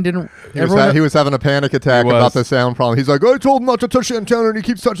everyone didn't. He was having a panic attack He was. about the sound problem. He's like, I told him not to touch the antenna, and he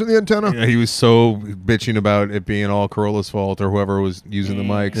keeps touching the antenna. Yeah, he was so bitching about it being all Corolla's fault or whoever was using the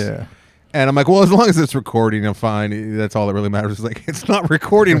mics. Yeah. And I'm like, well, as long as it's recording, I'm fine. That's all that really matters. It's like, it's not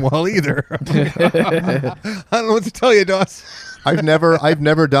recording well either. I don't know what to tell you, Doss. I've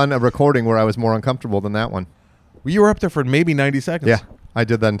never done a recording where I was more uncomfortable than that one. Well, you were up there for maybe 90 seconds. Yeah, I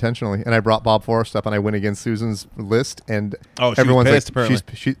did that intentionally, and I brought Bob Forrest up, and I went against Susan's list, and Oh, she was everyone's pissed,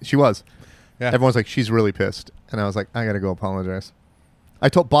 like, she was. Yeah. Everyone's like, she's really pissed, and I was like, I gotta go apologize.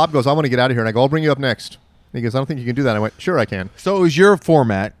 Bob goes, I want to get out of here, and I go, I'll bring you up next. And he goes, I don't think you can do that. And I went, sure, I can. So it was your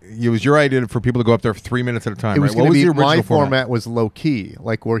format. It was your idea for people to go up there for 3 minutes at a time. It was right? going to be your original my format was low key,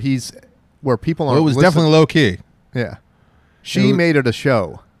 like where people are. Well, it was definitely low key. Yeah. She made it a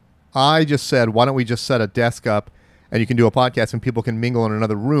show. I just said, why don't we just set a desk up and you can do a podcast and people can mingle in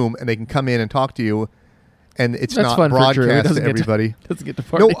another room and they can come in and talk to you and it's That's not fun for Drew. It broadcast doesn't to get to- everybody. Doesn't get to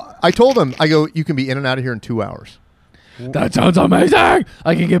party. No, I told him, I go, you can be in and out of here in 2 hours. That sounds amazing.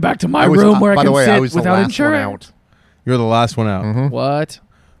 I can get back to my I was- room where I by can the way, sit I was the without last one insurance. out. You're the last one out. Mhm. What?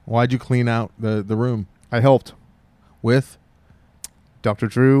 Why'd you clean out the room? I helped. With? Dr.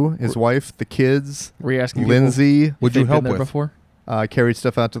 Drew, his wife, the kids, Were you asking Lindsay. people What'd if you they've help been there with? before? Carried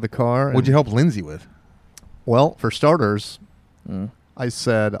stuff out to the car. What'd you help Lindsay with? Well, for starters, Mm. I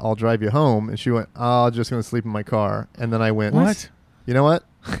said, I'll drive you home. And she went, oh, I'm just going to sleep in my car. And then I went, What? You know what?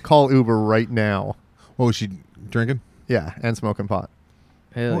 Call Uber right now. What was she drinking? Yeah, and smoking pot.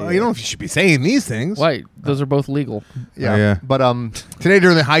 Hell Well, yeah. you don't know if you should be saying these things. Why? Those are both legal. Yeah. Oh, yeah. But Today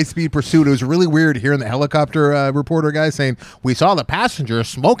during the high-speed pursuit, it was really weird hearing the helicopter reporter guy saying, we saw the passenger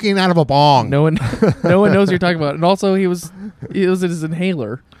smoking out of a bong. No one knows what you're talking about. And also, he was his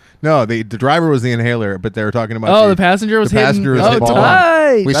inhaler. No, the driver was the inhaler, but they were talking about Oh, the passenger was hitting. passenger was Oh, hitting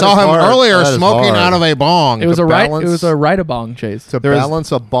tight. We That saw is him hard. earlier That is smoking hard. out of a bong. It was to a right. balance- It was a right-a-bong chase. to There is-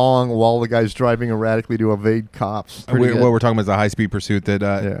 balance a bong while the guy's driving erratically to evade cops. Pretty good. What we're talking about is a high-speed pursuit that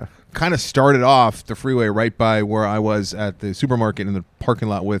Yeah. kind of started off the freeway right by where I was at the supermarket in the parking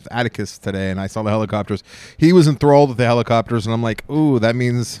lot with Atticus today, and I saw the helicopters. He was enthralled with the helicopters, and I'm like, ooh, that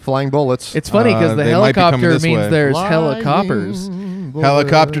means Flying bullets. It's funny because the they might be coming helicopter this means way. there's Flying helicopters. bullets.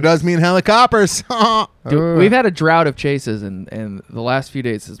 helicopter does mean helicopters. Dude, we've had a drought of chases, and the last few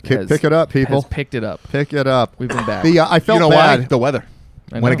days has Pick it up, people. has picked it up. Pick it up. We've been back. I felt You know bad. why? The weather.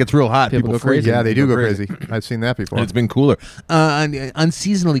 I When know. it gets real hot, People people go freeze. crazy. Yeah, they do go crazy. I've seen that before. It's been cooler.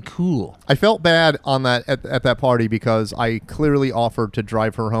 Unseasonally cool. I felt bad on that at that party because I clearly offered to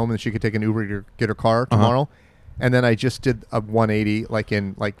drive her home and she could take an Uber to get her car tomorrow, and then I just did a 180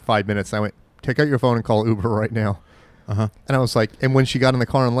 in 5 minutes. And I went, take out your phone and call Uber right now. And I was like, and when she got in the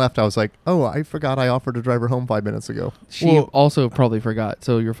car and left, I was like, oh, I forgot I offered to drive her home 5 minutes ago. She Well- also probably forgot,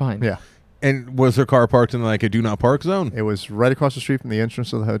 so you're fine. Yeah, And was her car parked in like a do not park zone? it was right across the street from the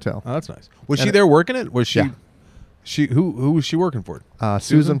entrance of the hotel. Oh, that's nice. Was And she there working it? Was she? Yeah. Who was she working for?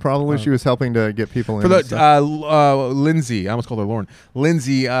 Susan probably. She was helping to get people in. For and stuff. the Lindsay, I almost called her Lauren.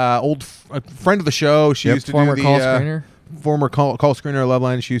 Lindsay, friend of the the she Yep. used to Former do the call screener. former call screener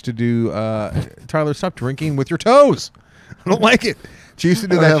Loveline. She used to do Tyler, stop drinking with your toes. I don't like it. She used to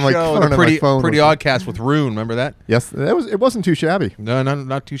do I that have my show, phone the on my pretty phone pretty with- oddcast with Rune. Remember that? Yes, it wasn't too shabby. No,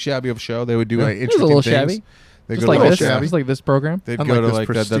 not too shabby of a show. They would do Yeah. like It was a interesting little things. shabby. They Just go like to this. shabby. Just like this program. They'd Unlike go to this like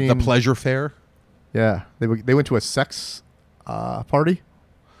the pristine- pleasure fair. Yeah, they went to a sex party.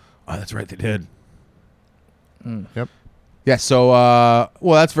 Oh, that's right, they did. Yep. Yeah. So,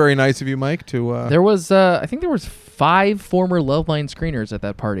 well, that's very nice of you, Mike. To There was, I think there was 5 former Loveline screeners at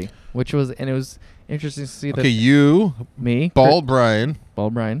that party, it was interesting to see okay, that you, me, Bald Brian,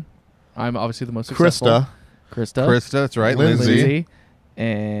 Bald Brian, I'm obviously the most successful. Krista. Krista, Krista, that's right, Lindsay.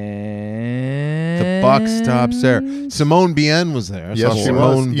 and The buck stops there. Simone Bien was there. I Yes, saw she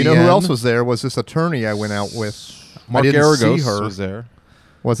Simone was. You know who Bien. else was there? Was this attorney I went out with? Mark didn't Garagos see her. was there.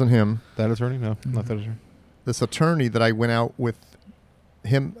 Wasn't him. That attorney? No, not that attorney. This attorney that I went out with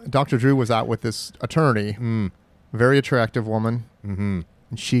him, Dr. Drew was out with this attorney, very attractive woman, and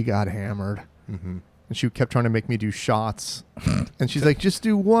she got hammered. And she kept trying to make me do shots. And she's like, just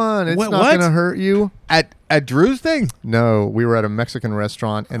do one. It's not going to hurt you. At Drew's thing? No, we were at a Mexican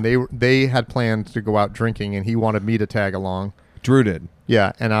restaurant, and they had planned to go out drinking, and he wanted me to tag along. Drew did.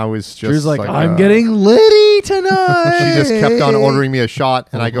 Yeah, and I was just Drew's like I'm getting litty tonight. She just kept on ordering me a shot,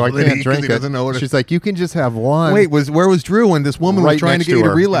 and I go, I can't drink it. She's like, you can just have one. Wait, where was Drew when this woman was trying to get you to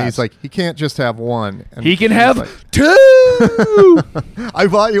relapse? And he's like, he can't just have one. And he can have like, 2. I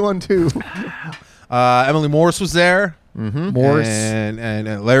bought you one too. Emily Morse was there. Morse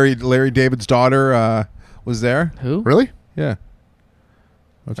and Larry David's daughter was there. Who? Really? Yeah.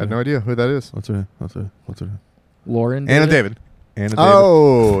 I had no idea who that is. What's her name? Lauren. Anna David. Anna David.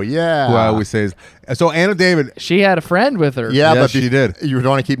 Oh, yeah. Who I always say is so. Anna David. She had a friend with her. Yeah, Yes, but she did. You don't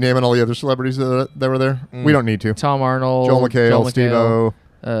want to keep naming all the other celebrities that were there? We don't need to. Tom Arnold, Joel McHale, Steve-O,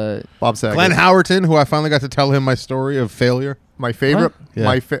 Bob Saget. Glenn Howerton, who I finally got to tell him my story of failure. My favorite,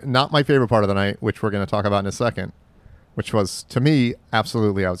 Yeah. not my favorite part of the night, which we're going to talk about in a second, which was, to me,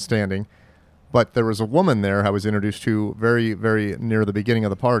 absolutely outstanding. But there was a woman there I was introduced to very, very near the beginning of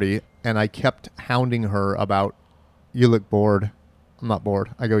the party, and I kept hounding her about, you look bored. I'm not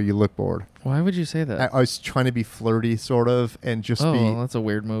bored. I go, you look bored. Why would you say that? I was trying to be flirty, sort of, and just be... well, that's a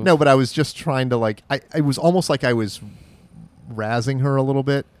weird move. No, but I was just trying to, like... I was almost like I was razzing her a little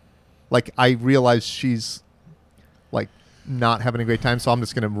bit. Like, I realized she's, like, not having a great time, so I'm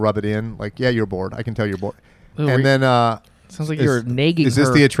just going to rub it in. Like, yeah, you're bored. I can tell you're bored. And then... sounds like you're nagging her. Is this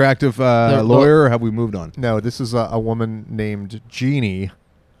the attractive lawyer, or have we moved on? No, this is a woman named Jeannie.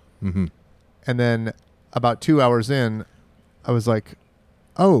 Mm-hmm. And then about 2 hours in, I was like,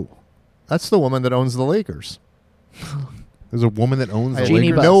 oh, that's the woman that owns the Lakers. There's a woman that owns the Jeannie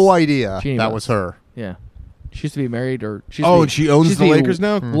Lakers? Buss. No idea Jeannie that Buss. was her. Yeah. She used to be married or... and she owns the Lakers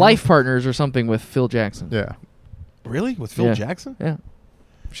now? Life partners or something with Phil Jackson. Yeah. Really? With Phil Yeah. Jackson? Yeah.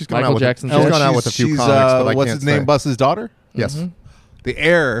 She's gone Michael out with Jackson's she's daughter. gone out with a few she's, comics, but I what's can't his name? say. Buss's daughter? Yes. Mhm. The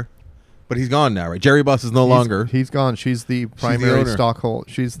heir, but he's gone now, right? Jerry Buss is no longer. He's gone. She's the primary owner. stockholder.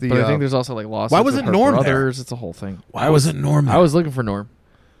 She's the... But I think there's also like lawsuits. Why wasn't with her Norm there? brothers. It's a whole thing. Why wasn't Norm there? I was looking for Norm.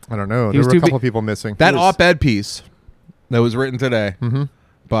 I don't know. He There was were a too couple big- of people missing. That was- op-ed piece that was written today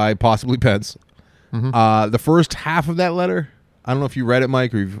by possibly Pence. The first half of that letter, I don't know if you read it,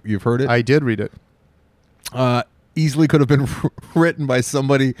 Mike, or you've heard it. I did read it. Easily could have been written by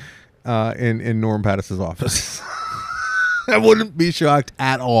somebody in Norm Pattis's office. I wouldn't be shocked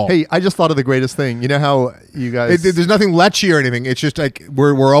at all. Hey, I just thought of the greatest thing. You know how you guys... There's nothing lechy or anything. It's just like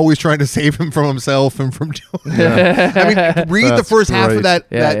we're always trying to save him from himself and from doing. I mean, read the That's first half of great.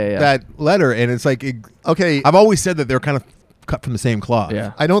 that letter, and it's like Okay, I've always said that they're kind of cut from the same cloth.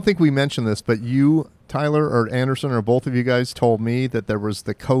 Yeah. I don't think we mentioned this, but you, Tyler, or Anderson, or both of you guys told me that there was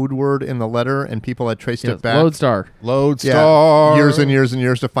the code word in the letter, and people had traced it back. Lodestar. Lodestar. Years and years and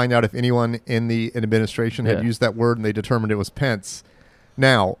years to find out if anyone in the administration had Yeah. used that word, and they determined it was Pence.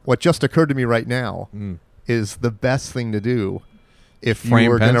 Now, what just occurred to me right now is the best thing to do if you Frame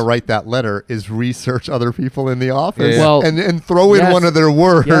were going to Pence? write that letter is research other people in the office Yeah. Well, and throw in yes. one of their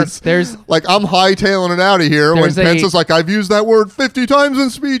words. Yes, there's like, I'm hightailing it out of here when There's Pence a- is like, I've used that word 50 times in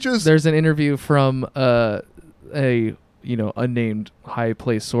speeches. there's an interview from a unnamed high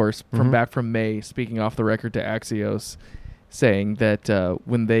place source from back from May, speaking off the record to Axios, saying that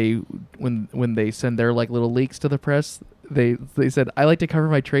when they send their like little leaks to the press, they said, I like to cover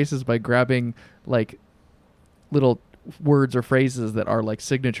my traces by grabbing like little words or phrases that are like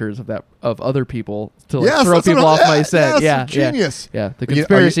signatures of other people to like Yes, throw that's what people I- off my yeah, set. yes, Yeah, genius. Yeah. The You-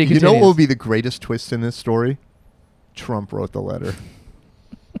 conspiracy you continues. know what would be the greatest twist in this story? Trump wrote the letter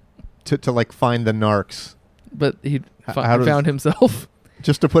to like find the narcs, But he how does- found himself.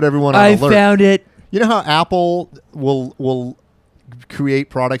 just to put everyone on I alert. found it. You know how Apple will create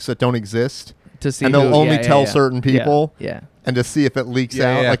products that don't exist, To see and they'll who- only yeah, tell yeah. certain people, Yeah. and to see if it leaks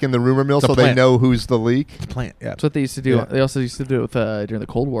Yeah, out, yeah. like in the rumor mill, It's a so they plant. know who's the leak. Plant. Yeah. That's what they used to do. Yeah. They also used to do it with during the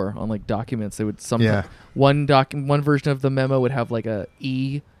Cold War on like documents. They would Yeah. one version of the memo would have like a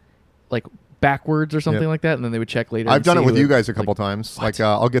E, like backwards or something Yep. like that, and then they would check later. I've and done it see with who you guys a like, couple times. what? Like,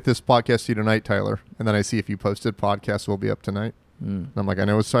 I'll get this podcast to you tonight, Tyler, and then I see if you posted. Podcast will be up tonight. And I'm like, I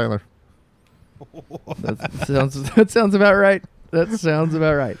know it's Tyler. That sounds about right. That sounds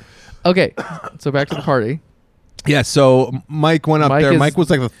about right. Okay, so back to the party. Yeah. So Mike went up Mike there. is- Mike was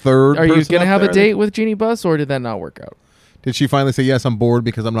like the third. Are you person gonna up have there, a I think. date with Jeannie Buss, or did that not work out? Did she finally say, yes, I'm bored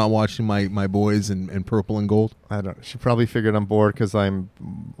because I'm not watching my boys in purple and gold? I don't. She probably figured I'm bored because I'm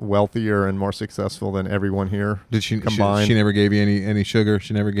wealthier and more successful than everyone here. Did she combined? She never gave you any sugar?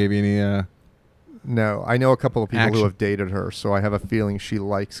 She never gave you any... No, I know a couple of people Action. who have dated her, so I have a feeling she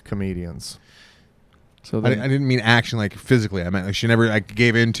likes comedians. So I didn't mean action like physically. I meant like she never like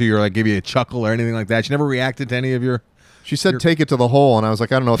gave into you or like gave you a chuckle or anything like that. She never reacted to any of your... She said, "Take it to the hole," and I was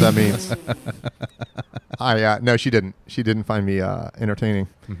like, "I don't know what that means." No, she didn't. She didn't find me entertaining.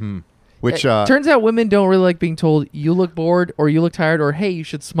 Mm-hmm. Which turns out women don't really like being told you look bored or you look tired or hey, you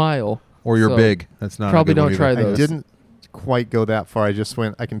should smile. Or you're So, big. That's not probably a good one don't try either. those. I didn't quite go that far. I just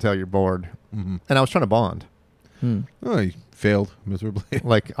went, "I can tell you're bored," Mm-hmm. and I was trying to bond. Oh, you failed miserably.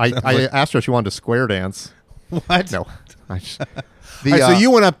 Like I asked her if she wanted to square dance. What? No. I just, All right, so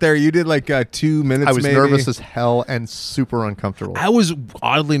you went up there. You did like 2 minutes. I was maybe. nervous as hell and super uncomfortable. I was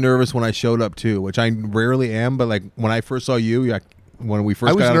oddly nervous when I showed up too, which I rarely am. But like when I first saw you, when we first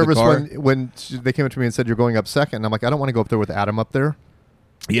I was got out of the nervous car, when they came up to me and said, "You're going up second." And I'm like, "I don't want to go up there with Adam up there,"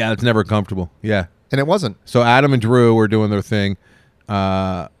 yeah, it's never comfortable. Yeah. and it wasn't. So Adam and Drew were doing their thing.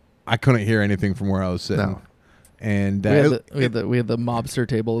 I couldn't hear anything from where I was sitting. No. And We had the mobster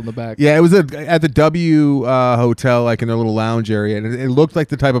table in the back. yeah, it was at the W hotel, like in their little lounge area, and it looked like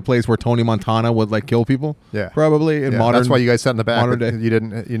the type of place where Tony Montana would like kill people. Yeah. Probably in Yeah, modern. that's why you guys sat in the back. modern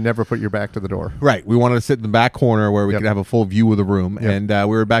day. You never put your back to the door. Right. We wanted to sit in the back corner where we Yep. could have a full view of the room, Yep. and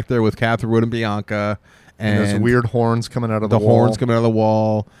we were back there with Catherine Wood and Bianca, And there's weird horns coming out of the wall. horns coming out of the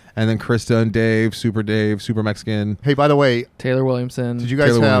wall, and then Krista and Dave, Super Mexican. Hey, by the way, Taylor Williamson. did you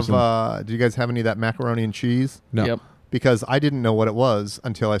guys Taylor have Williamson. did you guys have any of that macaroni and cheese? No, Yep. Because I didn't know what it was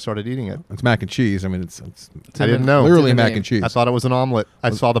until I started eating it. it's mac and cheese. I mean, it's I didn't know. literally in the mac name. and cheese. I thought it was an omelet. I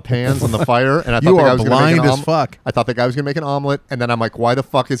saw the pans and the fire, and I thought You the guy are was going to make blind an as omelet. fuck. I thought the guy was going to make an omelet, and then I'm like, "Why the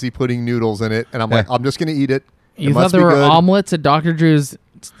fuck is he putting noodles in it?" And I'm like, Yeah. "I'm just going to eat it." You It thought must there be were good. omelets at Dr. Drew's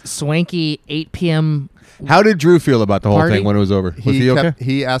swanky 8 p.m. How did Drew feel about the whole Party? thing when it was over? Was he okay?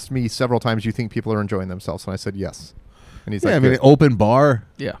 He asked me several times, "Do you think people are enjoying themselves?" And I said, "Yes." And he's Yeah, like, I mean, "Good." open bar.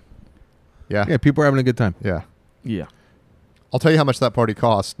 Yeah. "Yeah, Yeah, people are having a good time. yeah." Yeah. I'll tell you how much that party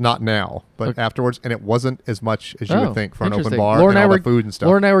cost. Not now, but Okay. afterwards, and it wasn't as much as you Oh, would think for an open interesting. bar Laura and and I all were the food and stuff.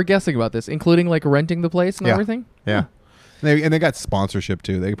 Laura and I were guessing about this, including like renting the place and Yeah. everything. Yeah, And they got sponsorship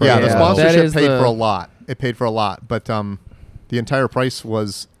too. They probably yeah. got The Yeah. a lot of- That sponsorship is paid the- for a lot. It paid for a lot, but the entire price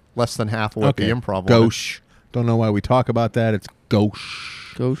was less than half of what the improv was. Gauche. Don't know why we talk about that. It's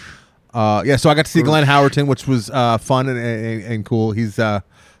gauche. Gosh. Yeah, so I got to see Glenn Howerton, which was fun and cool. He's of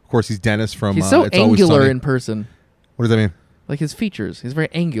course he's Dennis from. He's so It's Always angular Sunny. in person. What does that mean? Like his features. He's very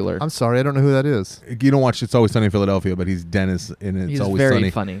angular. I'm sorry, I don't know who that is. You don't watch It's Always Sunny in Philadelphia, but he's Dennis in It's He's Always very Sunny.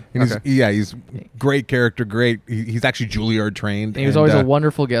 funny. And Okay. he's great character, great. He's actually Juilliard trained. And he was and, always a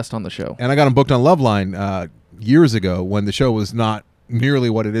wonderful guest on the show. And I got him booked on Loveline years ago when the show was not nearly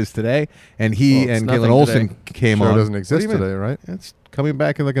what it is today. And he Well, it's and nothing Caitlin Olsen today. came Sure on. doesn't What exist do you mean? today, right? It's coming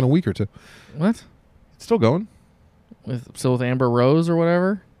back in like in a week or two. What? It's still going. With Amber Rose or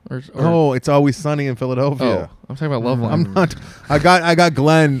whatever? Or Oh, It's Always Sunny in Philadelphia. Oh, I'm talking about Love Line. I'm not. I got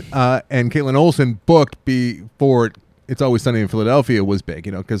Glenn and Caitlin Olsen booked before It's Always Sunny in Philadelphia was big,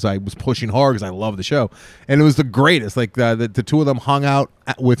 because I was pushing hard because I love the show, and it was the greatest. Like the two of them hung out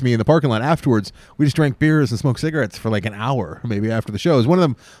with me in the parking lot afterwards. We just drank beers and smoked cigarettes for like an hour, maybe after the show. It was one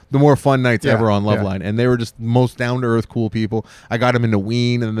of the more fun nights Yeah, ever on yeah. Loveline, and they were just most down to earth, cool people. I got him into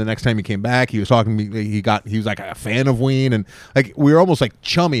Ween, and the next time he came back, he was talking to me. He was like a fan of Ween, and like we were almost like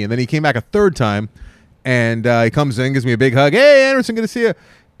chummy. And then he came back a third time. And he comes in, gives me a big hug. Hey, Anderson, good to see you.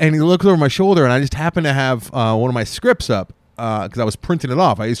 And he looks over my shoulder, and I just happened to have one of my scripts up because I was printing it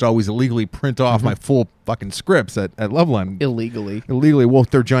off. I used to always illegally print off my full fucking scripts at Loveline. Illegally. Illegally with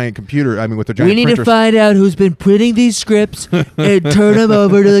their giant computer. I mean, with their giant We need to printers. find out who's been printing these scripts and turn them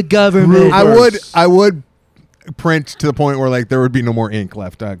over to the government. I would print to the point where like there would be no more ink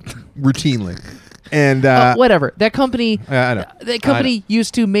left routinely. And Whatever. That company I know. that company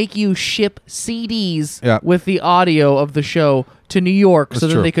used to make you ship CDs Yeah. with the audio of the show to New York That's so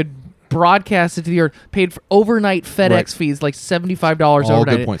that true. they could broadcast it to the earth, paid for overnight FedEx Right. fees, like $75 All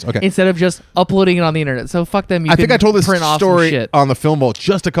overnight. good points. Okay. Instead of just uploading it on the internet. So fuck them. You I think can I told this print off some story shit. on the Film Vault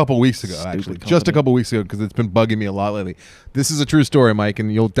just a couple weeks ago, Stupid actually. Just a company. couple weeks ago because it's been bugging me a lot lately. This is a true story, Mike,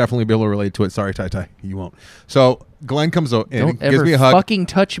 and you'll definitely be able to relate to it. Sorry, Tai. You won't. So Glenn comes over and Don't gives ever me a hug. fucking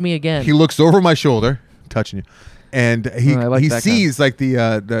touch me again. He looks over my shoulder, touching you. And he I like he that sees like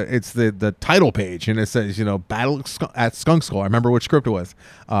the title page, and it says Battle at Skunk Skull. I remember which script it was,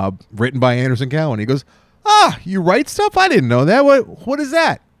 written by Anderson Cowan. He goes, you write stuff? I didn't know that. What is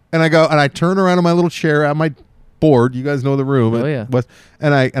that? And I go and I turn around in my little chair at my board. You guys know the room. Oh, yeah.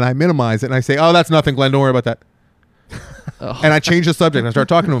 And I minimize it and I say, oh, that's nothing, Glenn. Don't worry about that. And I changed the subject and I started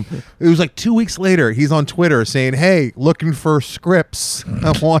talking to him. It was like 2 weeks later, he's on Twitter saying, "Hey, looking for scripts.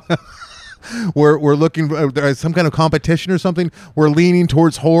 I want we're looking for some kind of competition or something. We're leaning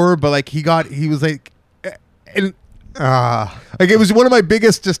towards horror, but like he was like and like it was one of my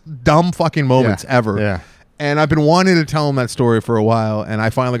biggest just dumb fucking moments ever. Yeah. And I've been wanting to tell him that story for a while, and I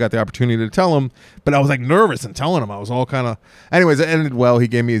finally got the opportunity to tell him, but I was like nervous in telling him. I was all kind of... Anyways, it ended well. He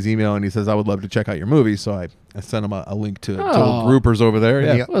gave me his email, and he says, I would love to check out your movie. So I sent him a link to Groupers over there.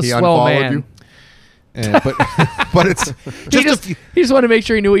 Yeah. What a He swell unfollowed man. you? And, but it's He just wanted to make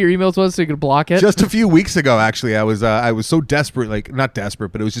sure he knew what your emails was so he could block it. just a few weeks ago, actually, I was so desperate, like not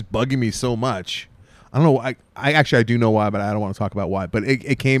desperate, but it was just bugging me so much. I don't know. I do know why, but I don't want to talk about why. But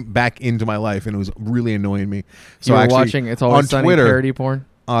it came back into my life, and it was really annoying me. So you were actually, watching It's Always on Sunny Twitter, parody porn.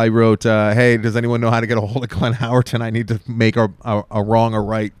 I wrote, "Hey, does anyone know how to get a hold of Glenn Howerton? I need to make a wrong a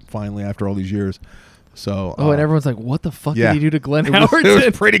right finally after all these years." So, And everyone's like, "What the fuck yeah. did he do to Glenn it was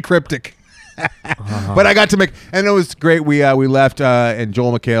Howerton?" pretty cryptic. But I got to make, and it was great. We left, and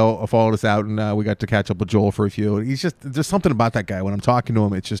Joel McHale followed us out, and we got to catch up with Joel for a few. There's something about that guy. When I'm talking to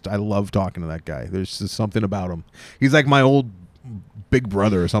him, it's just I love talking to that guy. There's just something about him. He's like my old big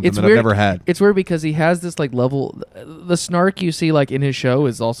brother or something that weird. I've never had. It's weird because he has this like level. The snark you see like in his show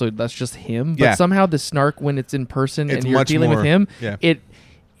is also that's just him. But somehow the snark when it's in person It's and you're much dealing more- with him, yeah.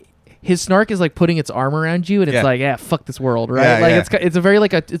 his snark is like putting its arm around you, and it's Yeah. like, yeah, fuck this world, right? Yeah, like yeah. it's a very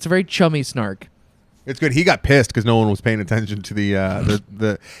it's a very chummy snark. It's good. He got pissed because no one was paying attention to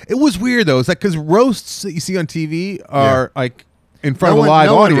the. It was weird though. It's like because roasts that you see on TV are like in front of a live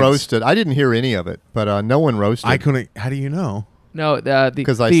no audience. one roasted. I didn't hear any of it, but no one roasted. I couldn't. How do you know? No, the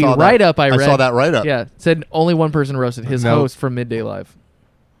 'Cause I the saw that- write up I read. I saw that write-up. Yeah, said only one person roasted his No. host from Midday Live.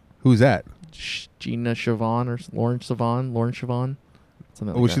 Who's that? Gina Siobhan or Lauren Siobhan, something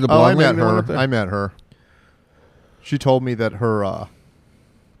like Was that. she the Oh, I blonde met lady that went her. up there? I met her. She told me that her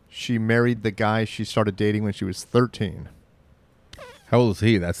she married the guy she started dating when she was 13. How old is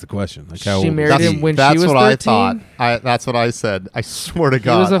he? That's the question. Like how She old married is him he? when That's she was what 13? I thought. That's what I said. I swear to He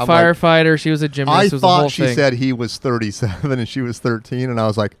God. was a I'm like, firefighter. She was a gymnast. I it was the whole thought she thing. said he was 37 and she was 13, and I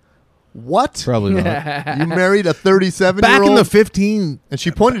was like, "What? Probably not. You married a 37-year-old?" Back in the 15. And she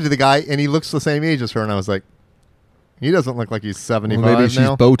pointed to the guy, and he looks the same age as her, and I was like, "He doesn't look like he's 75 Well, maybe she's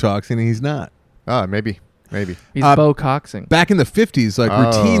now." Botoxing and he's not. Maybe. He's Uh, Bo Coxing. Back in the 50s, like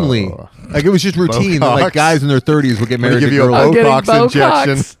Oh. ringly, like it was just routine. That, Botox. like guys in their 30s would get I'm gonna married give to you a girls. getting Botox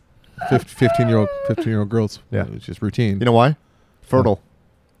injection. Botox. 15-year-old girls. Yeah. It was just routine. You know why? Fertile.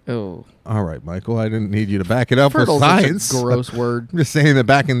 Oh, All right, Michael. I didn't need you to back it up with fertile's science. such a gross word. I'm just saying that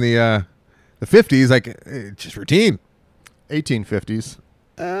back in the 50s, like it's just routine. 1850s.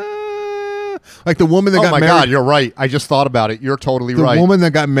 Like the woman that Oh got my married. God, you're right. I just thought about it. You're totally The right. woman that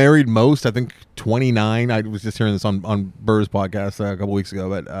got married most, I think 29. I was just hearing this on Burr's podcast a couple weeks ago,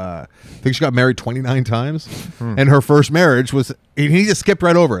 but I think she got married 29 times. And her first marriage was, and he just skipped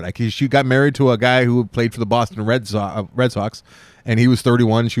right over it. Like she got married to a guy who played for the Boston Red Sox, and he was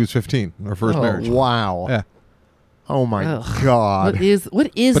 31, she was 15. Her first Oh, marriage. Wow. Yeah. Oh my Ugh. God.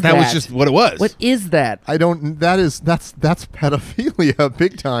 What is But that was just what it was. What is that? I don't. That's pedophilia,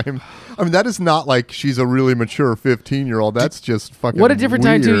 big time. I mean, that is not like she's a really mature 15-year-old. That's just fucking. What a different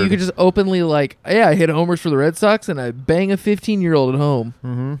time too. You weird. could just openly like, yeah, I hit homers for the Red Sox and I bang a 15-year-old at home.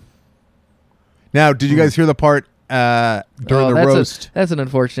 Mm-hmm. Now, did you guys hear the part during the that's roast? That's an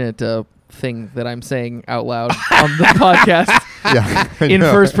unfortunate thing that I'm saying out loud on the podcast Yeah. I in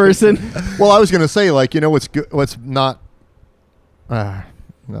know. first person. Well, I was gonna say, like, you know what's good, what's not.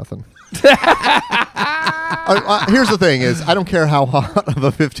 Nothing. Here's the thing: is I don't care how hot of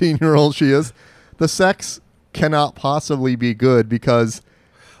a 15-year-old she is, the sex cannot possibly be good because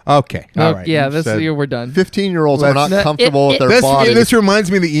Okay. All right. Yeah, You said- we're done. 15-year-olds are not Let's- comfortable with their This, bodies. this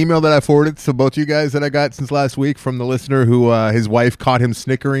reminds me of the email that I forwarded to both you guys that I got since last week from the listener who his wife caught him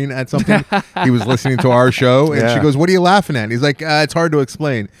snickering at something. He was listening to our show, and Yeah. she goes, "What are you laughing at?" And he's like, "It's hard to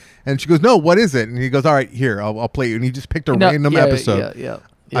explain." And she goes, "No, what is it?" And he goes, "All right, here, I'll play you." And he just picked a random episode. Yeah.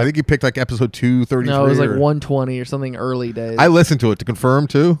 I think he picked like episode 233. No, it was like or- 120 or something early days. I listened to it to confirm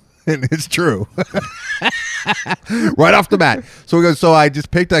too, and it's true. Right off the bat. So he goes, so I just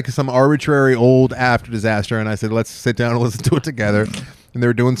picked like some arbitrary old after disaster, and I said, let's sit down and listen to it together. And they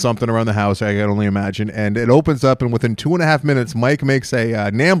were doing something around the house, I can only imagine. And it opens up, and within 2.5 minutes, Mike makes a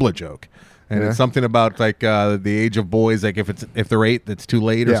NAMBLA joke. And Yeah. it's something about like the age of boys, like if they're 8, that's too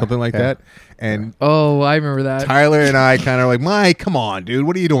late or Yeah, something like yeah. that. And I remember that. Tyler and I kind of like, Mike, come on, dude.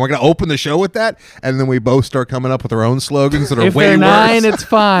 What are you doing? We're going to open the show with that? And then we both start coming up with our own slogans that are If way they're worse. 9, it's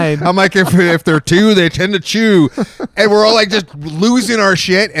fine. I'm like, if they're 2, they tend to chew. And we're all like just losing our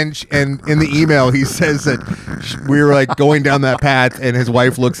shit. And in the email, he says that we were like going down that path, and his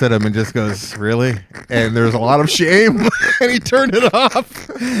wife looks at him and just goes, really? And there's a lot of shame. And he turned it off.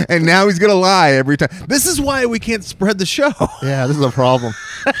 And now he's going to lie every time. This is why we can't spread the show. Yeah, this is a problem.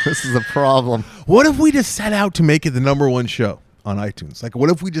 This is a problem. What if we just set out to make it the #1 show on iTunes? Like, what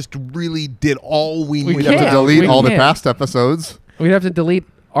if we just really did all we We need? We have to can't. delete We all the can't. past episodes. We'd have to delete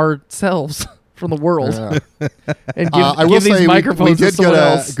ourselves from the world Yeah. and give, I will give these say we microphones did to someone get a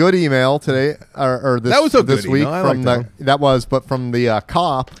else. good email today, or this, That was a this good week email. I from like but from the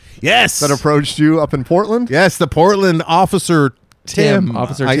cop Yes. that approached you up in Portland. Yes, the Portland officer Tim.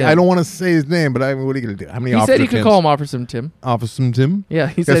 Officer I Tim. I don't want to say his name, but I mean, what are you going to do? How many He Officer said you could Tims? call him Officer Tim. Officer Tim? Yeah,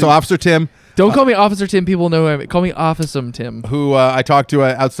 he Yeah, said. so Officer Tim, Don't call me Officer Tim. People know him. Call me Officer Tim. who I talked to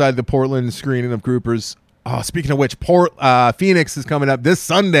outside the Portland screening of Groupers. Oh, speaking of which, Phoenix is coming up this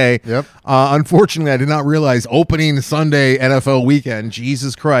Sunday. Yep. Unfortunately, I did not realize opening Sunday NFL weekend.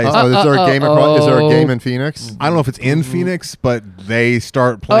 Jesus Christ. Is there a game? Is there a game in Phoenix? I don't know if it's in Phoenix, but they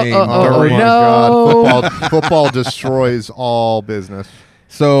start playing Oh, during. my no. God! Football destroys all business.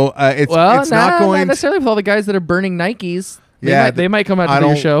 So it's Well, not going. not necessarily with all the guys that are burning Nikes. They might come out to I do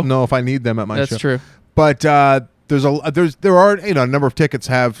your don't show. know if I need them at my show. That's true. But there are a number of tickets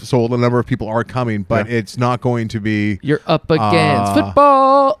have sold. A number of people are coming, but it's not going to be. You're up against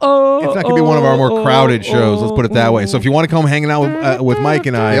football. It's not going to be one of our more crowded shows. Let's put it that way. So if you want to come hanging out with Mike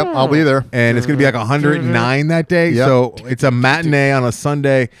and I, Yep, I'll be there. and it's going to be like 109 that day. Yep. So it's a matinee on a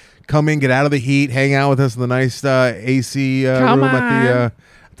Sunday. Come in, get out of the heat, hang out with us in the nice AC Come room at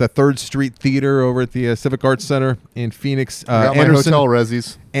the 3rd Street Theater over at the Civic Arts Center in Phoenix. Got my hotel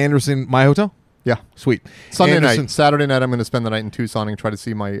resis. Anderson, my hotel? Yeah. Sweet. Sunday Anderson- night, Saturday night, I'm going to spend the night in Tucson and try to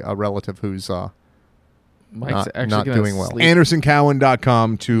see my relative who's Mike's Not- actually not gonna doing well. sleep.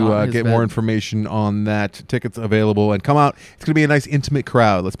 AndersonCowan.com to Not his get bed. more information on that. Tickets available and come out. It's going to be a nice intimate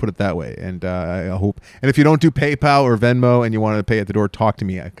crowd. Let's put it that way. And I hope. And if you don't do PayPal or Venmo and you want to pay at the door, talk to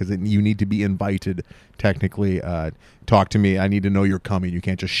me because you need to be invited. Technically, talk to me. I need to know you're coming. You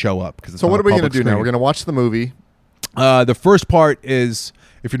can't just show up. So what are we going to do now? We're going to watch the movie. The first part is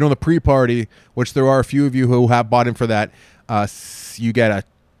if you're doing the pre-party, which there are a few of you who have bought in for that. You get a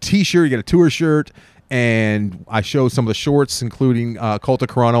T-shirt, you get a tour shirt. And I show some of the shorts, including Cult of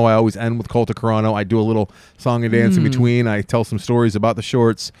Corano. I always end with Cult of Corano. I do a little song and dance in between. I tell some stories about the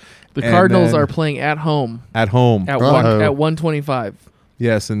shorts. The And Cardinals then are playing at home at home. at Uh-oh. at 125.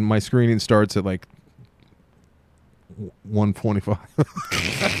 Yes, and my screening starts at like 1:25.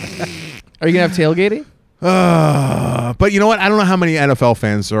 Are you gonna have tailgating? But you know what? I don't know how many NFL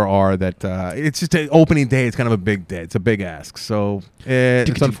fans there are that it's just an opening day. It's kind of a big day. It's a big ask. So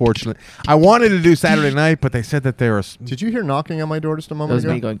it's unfortunate. I wanted to do Saturday night, but they said that there are. Did you hear knocking on my door just a That moment was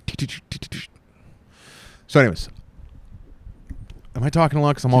ago? me going. So, anyways, am I talking a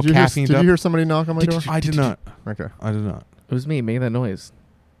lot because I'm all Did you hear- caffeined Did up? you hear somebody knock on my door? I did not. Okay. I did not. It was me making that noise.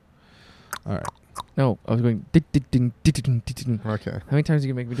 All right. No, I was going. How Okay. many times are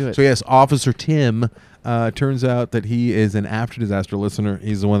you gonna make me do it? So yes, Officer Tim. Turns out that he is an After Disaster listener.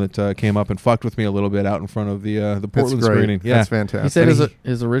 He's the one that came up and fucked with me a little bit out in front of the That's Portland great. screening. Yeah, That's fantastic. He said And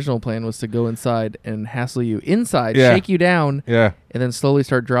his original plan was to go inside and hassle you inside, Yeah. shake you down, yeah. and then slowly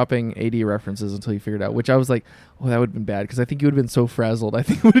start dropping AD references until you figured out. Which I was like, oh, that would have been bad because I think you would have been so frazzled. I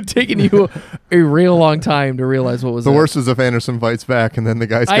think it would have taken you a real long time to realize what was The it. worst is if Anderson fights back and then the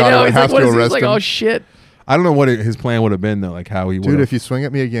guy's I got know. to He's have like, what to is he? He's arrest like, him. oh shit. I don't know what his plan would have been though, like how he would. Dude, if you swing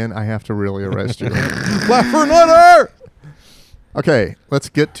at me again, I have to really arrest you. left for another. Okay, let's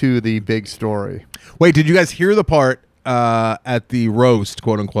get to the big story. Wait, did you guys hear the part at the roast,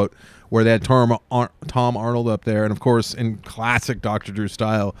 quote unquote, where they had Tom Arnold up there, and of course, in classic Dr. Drew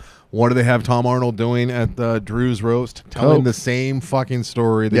style, what do they have Tom Arnold doing at Drew's roast? Telling Coke. the same fucking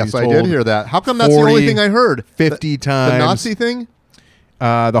story. That Yes, he's I told did hear that. How come that's the only 40, thing I heard? 50 The times. Nazi thing?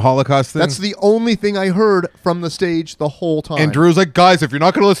 The Holocaust thing. That's the only thing I heard from the stage the whole time. And Drew's like, guys, if you're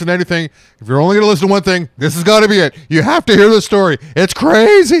not going to listen to anything, if you're only going to listen to one thing, this has got to be it. You have to hear this story. It's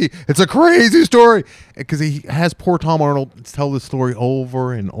crazy. It's a crazy story. Because he has poor Tom Arnold tell this story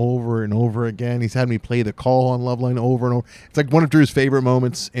over and over and over again. He's had me play the call on Loveline over and over. It's like one of Drew's favorite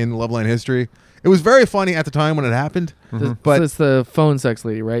moments in Loveline history. It was very funny at the time when it happened. But So it's the phone sex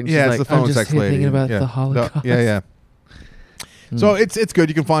lady, right? And yeah, she's it's like, the phone I'm just sex lady. thinking about yeah. the Holocaust. Yeah. So it's good.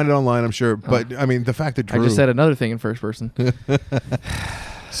 You can find it online, I'm sure. But I mean, the fact that I Drew just said another thing in first person.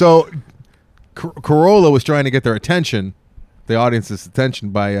 So Corolla was trying to get their attention, the audience's attention,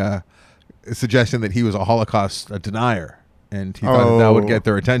 by suggestion that he was a Holocaust denier, and he thought that would get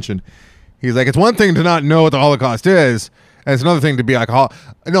their attention. He's like, it's one thing to not know what the Holocaust is, and it's another thing to be like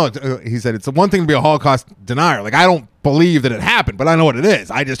he said it's one thing to be a Holocaust denier. Like, I don't believe that it happened, but I know what it is.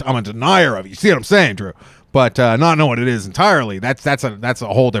 I'm a denier of it. You see what I'm saying, Drew? But not know what it is entirely. That's a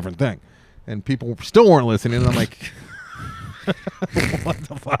whole different thing. And people still weren't listening. And I'm like, what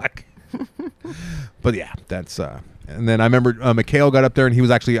the fuck? But yeah, that's. And then I remember Mikhail got up there and he was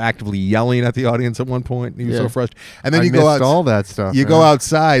actually actively yelling at the audience at one point. He was so frustrated. And then I you go missed all that stuff. You go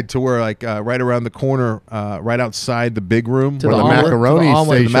outside to where right around the corner, right outside the big room To where the the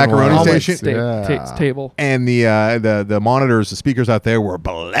omelet macaroni omelet station. table. And the monitors, the speakers out there were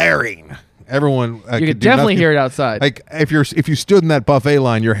blaring. Everyone You could definitely hear it outside. Like if you stood in that buffet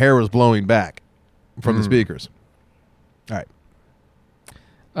line, your hair was blowing back from the speakers. All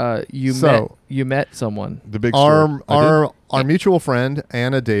right. You met someone. The big story. Our mutual friend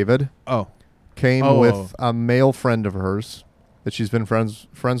Anna David came with a male friend of hers that she's been friends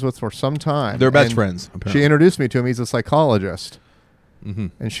with for some time. They're best friends. Apparently. She introduced me to him. He's a psychologist. Mm-hmm.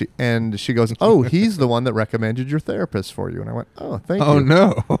 And she goes, oh, he's the one that recommended your therapist for you. And I went, oh, thank you. Oh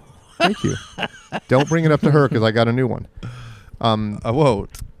no, thank you. Don't bring it up to her because I got a new one. I won't.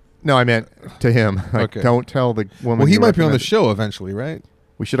 No, I meant to him. Like, Okay. Don't tell the woman. Well, he you might be on the recommended. show eventually, right?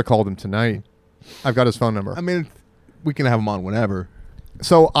 We should have called him tonight. I've got his phone number. I mean, we can have him on whenever.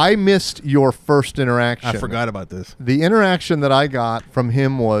 So I missed your first interaction. I forgot about this. The interaction that I got from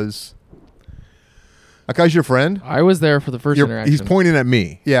him was, that guy's your friend? I was there for the 1st interaction. He's pointing at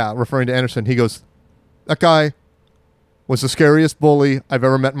me. Yeah, referring to Anderson. He goes, that guy was the scariest bully I've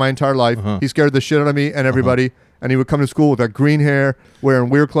ever met in my entire life. Uh-huh. He scared the shit out of me and everybody. And he would come to school with that green hair, wearing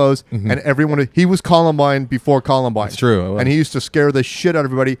weird clothes, and everyone. He was Columbine before Columbine. That's true. I was. And he used to scare the shit out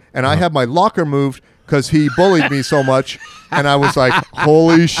of everybody. And I had my locker moved because he bullied me so much. And I was like,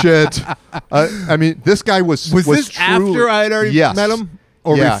 holy shit. I mean, this guy was this truly, after I had already met him?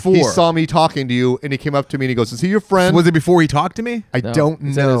 Or before? He saw me talking to you, and he came up to me and he goes, is he your friend? Was it before he talked to me? I No, don't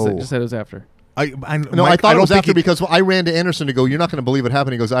it said it was- know. It just said it was after. I thought it was after because I ran to Anderson to go, you're not going to believe what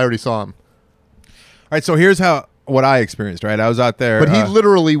happened. He goes, I already saw him. All right, so here's what I experienced, right? I was out there. But he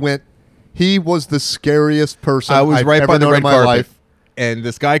literally went, he was the scariest person I was I've right ever by the known red in my carpet. life. And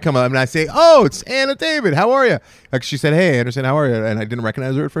this guy come up and I say, oh, it's Anna David. How are you? Like she said, hey, Anderson, how are you? And I didn't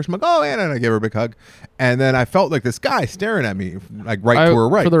recognize her at first. I'm like, oh, Anna. And I gave her a big hug. And then I felt like this guy staring at me, like to her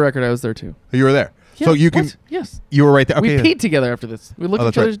right. For the record, I was there too. You were there. Yeah, So you can. what? Yes. You were right there. Okay. We peed together after this. We looked at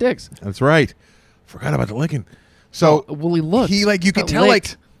that's each other's dicks. That's right. Forgot about the licking. So Well, he looked. He you could Not tell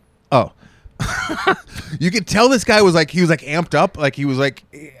licked. oh. You could tell this guy was he was amped up. Like he was like,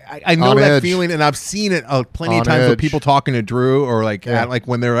 I know On that edge. feeling, and I've seen it plenty On of times with edge. people talking to Drew or Yeah.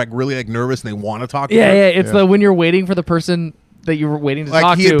 when they're really nervous and they want to talk to Yeah, Drew. yeah. It's Yeah. the when you're waiting for the person that you were waiting to Like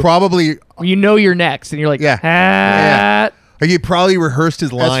talk he had to. probably You know you're next, and you're like, Yeah. ah. like he probably rehearsed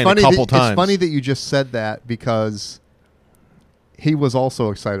his line a couple times. It's funny that you just said that because he was also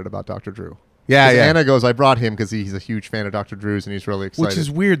excited about Dr. Drew. Yeah, 'Cause yeah. Anna goes, I brought him because he's a huge fan of Dr. Drew's and he's really excited. Which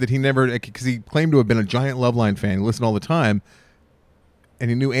is weird that he never, because he claimed to have been a giant Loveline fan. He listened all the time, and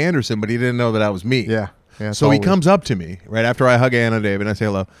he knew Anderson, but he didn't know that I was me. Yeah. it's So he all comes up to me right after I hug Anna David and I say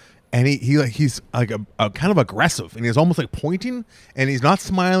hello, and he's like a kind of aggressive, and he's almost like pointing, and he's not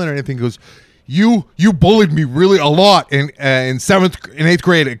smiling or anything. He goes, "You bullied me really a lot in 7th and 8th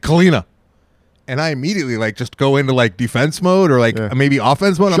grade at Kalina." And I immediately just go into defense mode or maybe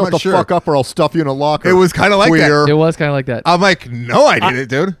offense mode. Shut I'm not the sure. fuck up or I'll stuff you in a locker. It was kind of like Queer. that. It was kind of like that. I'm like, no, I didn't,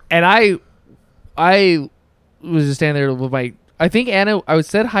 dude. And I was just standing there with my. I think Anna. I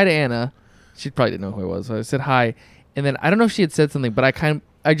said hi to Anna. She probably didn't know who I was. So I said hi, and then I don't know if she had said something, but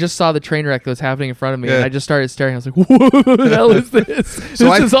I just saw the train wreck that was happening in front of me, and Yeah. I just started staring. I was like, "What the hell is this? This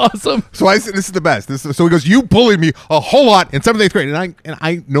is awesome." So I said, "This is the best." So he goes, "You bullied me a whole lot in 7th, 8th grade," and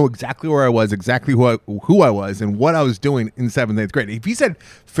I know exactly where I was, exactly who I was, and what I was doing in 7th, 8th grade. If he said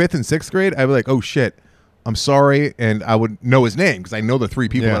 5th and 6th grade, I'd be like, "Oh shit, I'm sorry," and I would know his name because I know the 3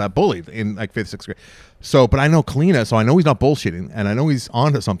 people Yeah. that I bullied in 5th, 6th grade. So, but I know Kalina, so I know he's not bullshitting, and I know he's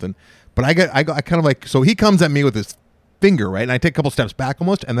onto something. But I kind of so he comes at me with his finger, right? And I take a couple steps back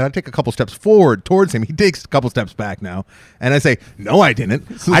almost, and then I take a couple steps forward towards him. He takes a couple steps back now, and I say, "No, I didn't.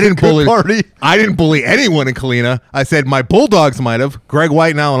 I didn't bully. I didn't bully anyone in Kalina. I said my Bulldogs might have. Greg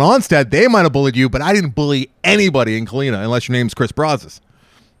White and Alan Onstad, they might have bullied you, but I didn't bully anybody in Kalina unless your name's Chris Brazos."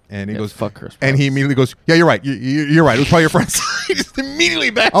 And he goes, "Fuck Chris." And he immediately goes, "Yeah, you're right. You're right. It was probably your friends." He just immediately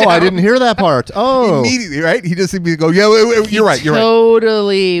backed Oh, down. I didn't hear that part. Oh. Immediately, right? He just immediately go, "Yeah, you're right. You're right."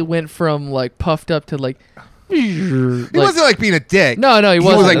 Totally went from puffed up to He wasn't being a dick. No, he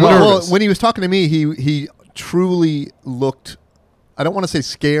wasn't. was He nervous. Well, when he was talking to me, he truly looked I don't want to say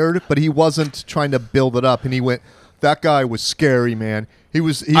scared, but he wasn't trying to build it up. And he went, that guy was scary, man. He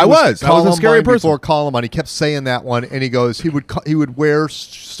was a scary person before Columbine. He kept saying that one, and he goes, he would wear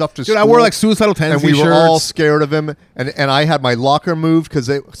stuff to school. I wore like suicidal tendency and we were shirts. all scared of him. And I had my locker moved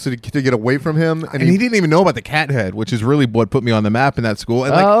to get away from him. And he didn't even know about the cat head, which is really what put me on the map in that school.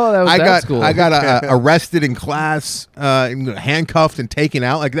 And that was that school. I got arrested in class, handcuffed and taken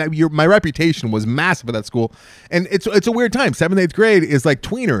out. Like that, my reputation was massive at that school. And it's a weird time. 7th, 8th grade is like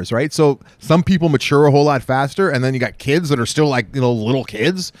tweeners, right? So some people mature a whole lot faster, and then you got kids that are still like little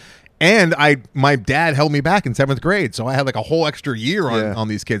kids. And my dad held me back in 7th grade, so I had like a whole extra year on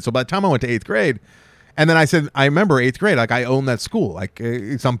these kids. So by the time I went to 8th grade, and then I said, I remember 8th grade, like I own that school. Like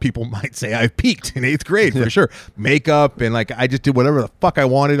some people might say I peaked in 8th grade for sure. Makeup and like I just did whatever the fuck I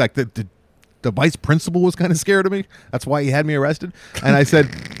wanted. Like the vice principal was kind of scared of me. That's why he had me arrested. And I said,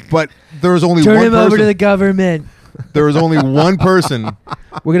 but there was only Turn one him person. over to the government. There was only one person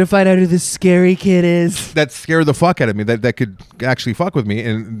We're gonna find out who this scary kid is. that scared the fuck out of me, that could actually fuck with me.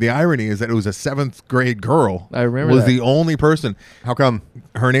 And the irony is that it was a 7th grade girl. I remember was that. the only person. How come?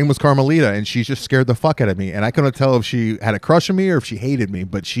 Her name was Carmelita, and she just scared the fuck out of me. And I couldn't tell if she had a crush on me or if she hated me.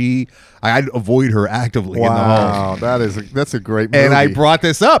 But I'd avoid her actively in the halls. Wow, that's a great movie. And I brought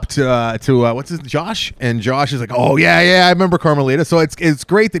this up to what's his Josh, and Josh is like, "Oh yeah, I remember Carmelita." So it's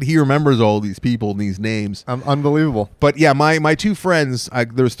great that he remembers all these people and these names. Unbelievable. But yeah, my two friends,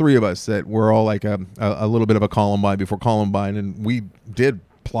 there was 3 of us that were all like a little bit of a Columbine before Columbine, and we did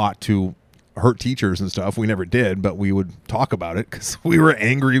plot to hurt teachers and stuff. We never did, but we would talk about it because we were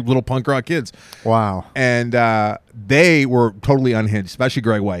angry little punk rock kids. Wow. And they were totally unhinged, especially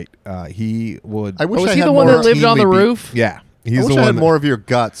Greg White. He would. I wish was I he had the one more that lived on the routinely roof? Yeah, he's I wish the I one. had more of your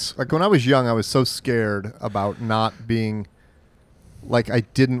guts. Like when I was young, I was so scared about not being. Like I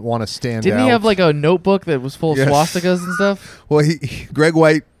didn't want to stand Didn't out. he have like a notebook that was full of Yes. swastikas and stuff? Well, Greg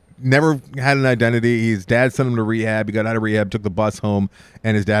White never had an identity. His dad sent him to rehab. He got out of rehab, took the bus home,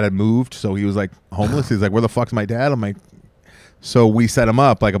 and his dad had moved, so he was like homeless. He's like, "Where the fuck's my dad?" I'm like, so we set him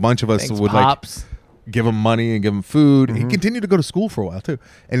up. Like a bunch of us Thanks, would Pops. like give him money and give him food. He continued to go to school for a while too,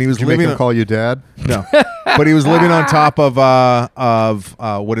 and he was Did you make living. him call you dad? No, but he was living on top of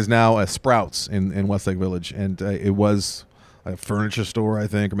what is now a Sprouts in Westlake Village, and it was a furniture store, I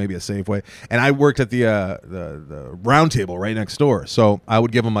think, or maybe a Safeway. And I worked at the round table right next door, so I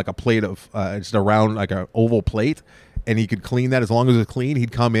would give him like a plate of just a round, like an oval plate, and he could clean that. As long as it was clean,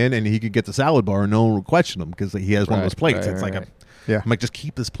 he'd come in and he could get the salad bar, and no one would question him because he has one of those plates. It's like Yeah. I'm like, just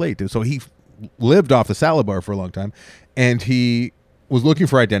keep this plate, dude. So he lived off the salad bar for a long time, and he was looking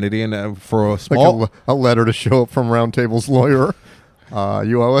for identity, and for a small Like a letter to show up from Round Table's lawyer.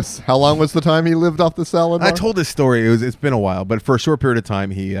 You owe us. How long was the time he lived off the salad bar? I told this story. It's been a while, but for a short period of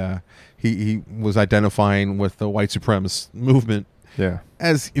time, he was identifying with the white supremacist movement, Yeah.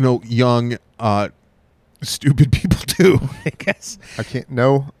 as young, stupid people do. I guess. I can't.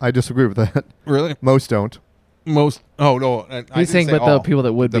 No, I disagree with that. Really, Most don't. most. Oh no, I didn't He's saying, say but the all. people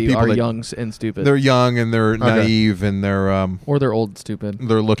that would The be people are that- young and stupid, They're young and they're Okay. naive and they're or they're old and stupid.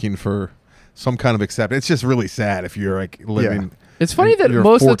 they're looking for some kind of acceptance. It's just really sad if you're like living. It's funny that You're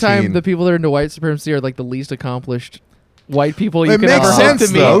most of the 14. time the people that are into white supremacy are like the least accomplished white people you It can makes ever sense, hope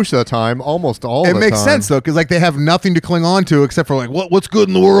to meet. though. Most of the time, almost all It the makes time. sense though, because like they have nothing to cling on to except for like what's good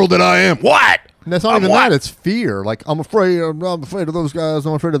in the world that I am. What? And that's not I'm even what? that. It's fear. Like I'm afraid of those guys.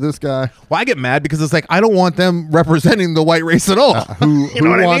 I'm afraid of this guy. Well, I get mad because it's like I don't want them representing the white race at all. Who You know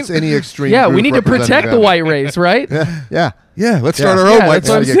what I wants mean? any extreme? Yeah, we group need to representing protect the them? white race, right? Yeah. Yeah, let's Yeah. start our Yeah, own white that's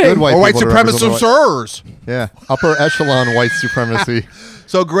what I'm Gotta get saying. good white or white people to represent the supremacists. Yeah, upper echelon white supremacy,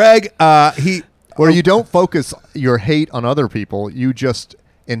 So Greg, he where you don't focus your hate on other people, you just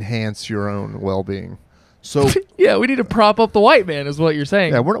enhance your own well-being. so Yeah, we need to prop up the white man, is what you're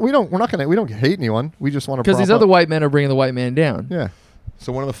saying. Yeah, we don't hate anyone. We just want to Because these other white men are bringing the white man down. Yeah,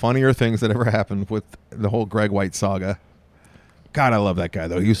 so one of the funnier things that ever happened with the whole Greg White saga. God, I love that guy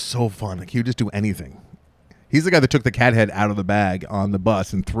though. He was so fun. Like he would just do anything. He's the guy that took the cat head out of the bag on the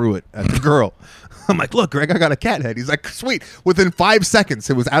bus and threw it at the girl. I'm like, look, Greg, I got a cat head. He's like, sweet. Within 5 seconds,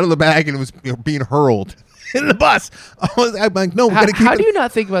 it was out of the bag and it was being hurled in the bus. I'm like, no, we got to keep How it. do you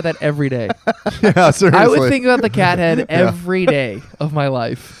not think about that every day? yeah. Seriously, I would think about the cat head every day of my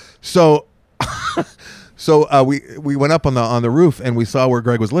life. So, we went up on the roof and we saw where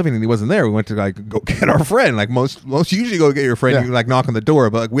Greg was living and he wasn't there. We went to like go get our friend. Like most usually go get your friend. Yeah. You like knock on the door,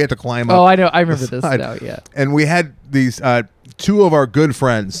 but like we had to climb up. Oh, I know. I remember this side. now. Yeah. And we had these two of our good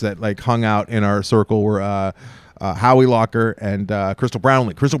friends that like hung out in our circle were Howie Locker and Crystal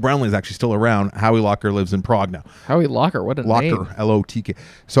Brownlee. Crystal Brownlee is actually still around. Howie Locker lives in Prague now. Howie Locker. What a Locker, name. L-O-T-K.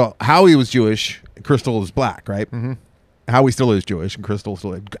 So Howie was Jewish. Crystal is black, right? Mm-hmm. Howie still is Jewish, and Crystal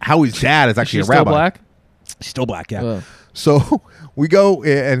still is. Howie's dad is actually She's a rabbi. still black. Still black, yeah. Ugh. So we go,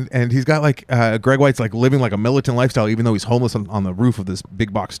 and he's got like Greg White's like living like a militant lifestyle, even though he's homeless on the roof of this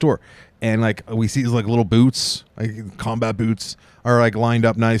big box store. And like we see his like little boots, like combat boots, are like lined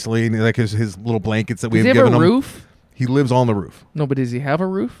up nicely, and like his little blankets that we Does he have have given a him. roof? He lives on the roof. No, but does he have a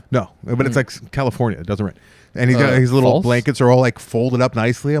roof? No, but it's like California. It doesn't rain. And he's got his little false? blankets are all like folded up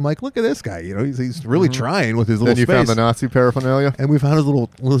nicely. I'm like, look at this guy. You know, he's really trying with his little Then you space. found the Nazi paraphernalia. And we found his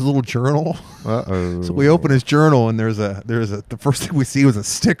little journal. Uh-oh. So we open his journal, and there's the first thing we see was a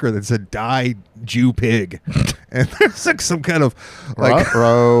sticker that said "Die Jew Pig," and there's like some kind of like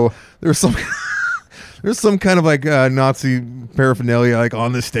Ruh-roh. there's some kind of like Nazi paraphernalia like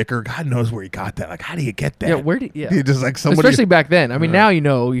on the sticker. God knows where he got that. Like, how do you get that? Yeah, where did He just like somebody, especially back then. I mean, now you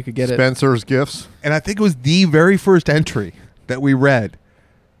know you could get it. Spencer's Gifts. and I think it was the very first entry that we read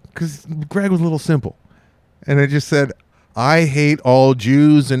because Greg was a little simple, and it just said, "I hate all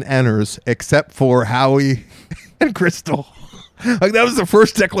Jews and Enners except for Howie and Crystal." Like that was the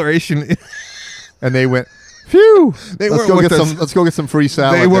first declaration. And they went, phew. They let's weren't go get with us. some. Let's go get some free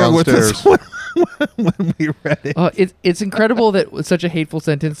salad They were with downstairs. us when we read it. It's incredible that such a hateful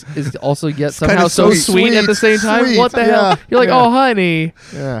sentence is also yet kinda somehow so sweet. sweet at the same time. Sweet. What the hell? Yeah. You're like, Yeah. oh, honey.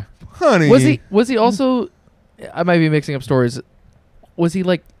 Yeah. Honey, Was he also? I might be mixing up stories. Was he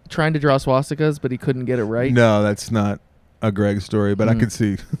like trying to draw swastikas, but he couldn't get it right? No, that's not a Greg story, but I could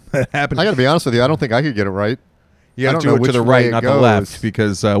see that happen. I got to be honest with you. I don't think I could get it right. You I have to don't do know it to the which right, way it not the goes. left,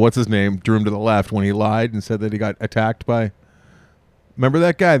 because what's his name drew him to the left when he lied and said that he got attacked by. Remember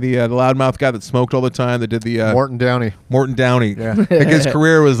that guy, the loudmouth guy that smoked all the time, that did the Morton Downey. Morton Downey. Yeah. Like his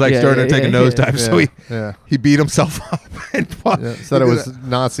career was like Yeah, starting to take a nosedive, yeah, so yeah. he beat himself up and Yeah, said it was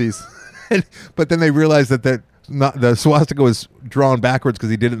Nazis. but then they realized that not the swastika was drawn backwards because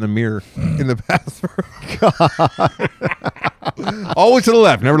he did it in the mirror in the bathroom. Always to the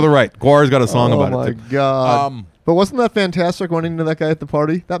left, never to the right. Guar's got a song about my it. too. God. But wasn't that fantastic running into that guy at the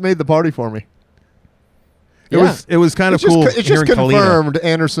party? That made the party for me. Yeah. It was kind of It cool. just hearing Kalina. confirmed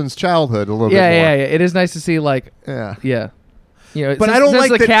Anderson's childhood a little bit Yeah, more. yeah, yeah. It is nice to see, like, Yeah. yeah. You know, But since, I don't since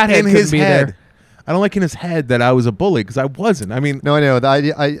like the that cat head in couldn't his be head. there. I don't like in his head that I was a bully because I wasn't. I mean, No, I know.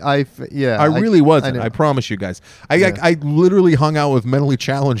 I really wasn't. know. I promise you guys. I Yeah. I literally hung out with mentally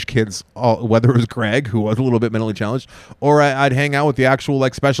challenged kids, whether it was Greg, who was a little bit mentally challenged, or I'd hang out with the actual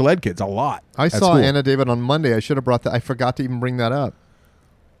like special ed kids a lot. I at saw school. Anna David on Monday. I should have brought that. I forgot to even bring that up.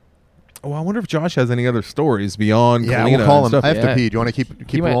 Oh, I wonder if Josh has any other stories beyond. Yeah, Kalina we'll call and him. stuff. I have Yeah. to pee. Do you want to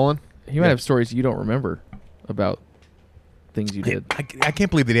keep might- rolling? He might have stories you don't remember about things you did. I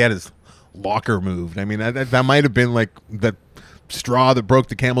can't believe that he had his locker moved. I mean, that might have been like the straw that broke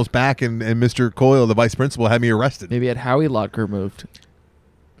the camel's back, and Mr. Coyle, the vice principal, had me arrested. Maybe had Howie Locker moved.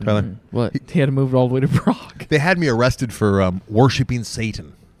 Tyler, What? He had to move it all the way to Prague. they had me arrested for worshiping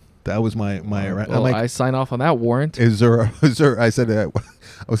Satan. That was my arrest. Well, I'm like, I sign off on that warrant. Is there? I said I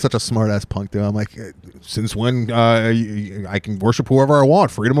was such a smart ass punk. Dude. I'm like, since when I can worship whoever I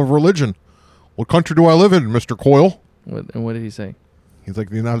want? Freedom of religion. What country do I live in, Mr. Coyle? And what did he say? He's like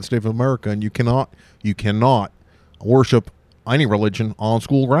the United States of America, and you cannot worship any religion on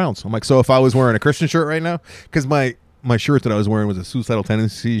school grounds. I'm like, so if I was wearing a Christian shirt right now, because my shirt that I was wearing was a Suicidal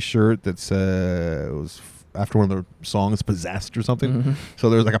Tendencies shirt that's it was after one of their songs, Possessed or something. Mhm. So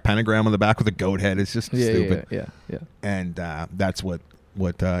there's like a pentagram on the back with a goat head. It's just Yeah, stupid. yeah. And that's what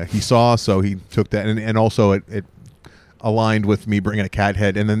he saw. So he took that, and also it aligned with me bringing a cat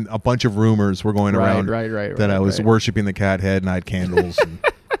head, and then a bunch of rumors were going around that I was worshiping the cat head, and I had candles. And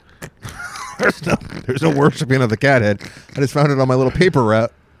there's no worshiping of the cat head. I just found it on my little paper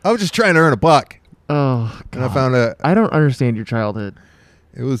route. I was just trying to earn a buck, Oh, and I God. found I don't understand your childhood.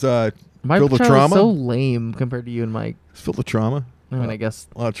 it was My filled with childhood trauma. is so lame compared to you and Mike. It's filled with trauma. I mean, I guess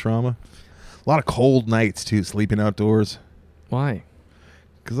A lot of trauma. A lot of cold nights too, sleeping outdoors. why?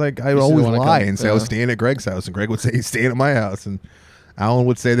 Because I'd just always wanna lie come- and say I was yeah. staying at Greg's house, and Greg would say he's staying at my house, and Alan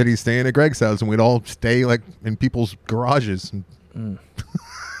would say that he's staying at Greg's house, and we'd all stay like in people's garages, and,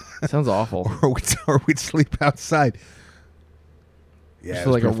 Sounds awful. or we'd sleep outside. Yeah, Just it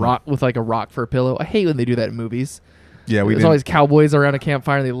was like a pretty fun. rock with like a rock for a pillow. I hate when they do that in movies. Yeah, we There's did. always cowboys around a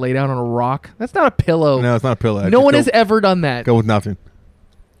campfire and they lay down on a rock. That's not a pillow. No, it's not a pillow. No Just one go, has ever done that. go with nothing.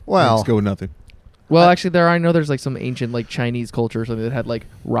 Well, Just go with nothing. Well, actually, I know there's like some ancient like Chinese culture or something that had like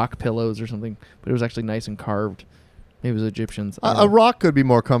rock pillows or something, but it was actually nice and carved. Maybe it was Egyptians. I don't a know. rock could be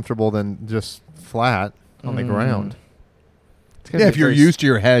more comfortable than just flat on the ground. It's gonna Yeah, be if you're very used to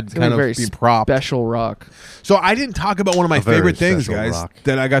your head it's gonna kind be of very being propped. special rock. So I didn't talk about one of my A very favorite things, special guys, rock.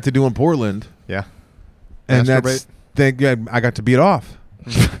 that I got to do in Portland. Yeah. And Masturbate? that's I got to beat off.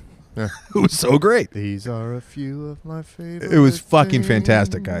 Yeah. It was so great. These are a few of my favorite. It was fucking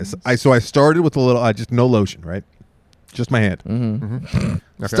fantastic, guys. I started with a little, just no lotion, right? Just my hand.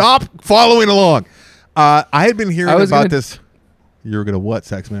 Okay. Stop following along. I had been hearing about gonna- this. You were gonna what,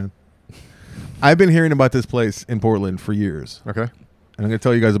 sex man? I've been hearing about this place in Portland for years, Okay. and I'm gonna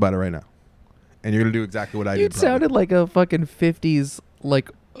tell you guys about it right now. And you're gonna do exactly what I You did. probably. sounded like a fucking 50s like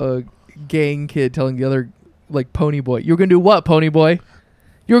a gang kid telling the other like pony boy. You're gonna do what, pony boy?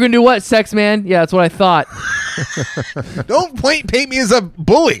 You were gonna do what, sex man? Yeah, that's what I thought. Don't paint me as a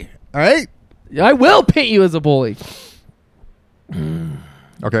bully. All right. I will paint you as a bully.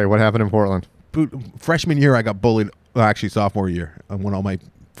 Okay. What happened in Portland? Freshman year, I got bullied. Well, actually, sophomore year, when all my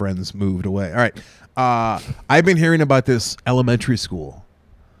friends moved away. All right. I've been hearing about this elementary school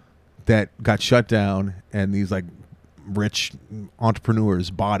that got shut down, and these like rich entrepreneurs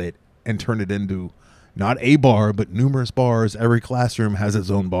bought it and turned it into not a bar, but numerous bars. Every classroom has its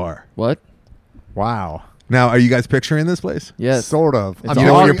own bar. What? Wow. Now, are you guys picturing this place? Yes. Sort of. It's You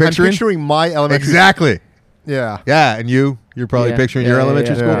know what you're I'm picturing? picturing my elementary. Exactly. Yeah. Yeah, and you're probably Yeah, picturing yeah, your yeah,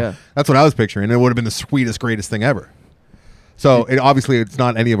 elementary yeah, school. yeah. That's what I was picturing. It would have been the sweetest, greatest thing ever. So obviously it's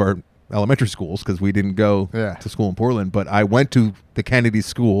not any of our elementary schools because we didn't go Yeah. to school in Portland. But I went to the Kennedy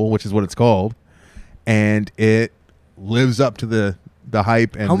School, which is what it's called, and it lives up to the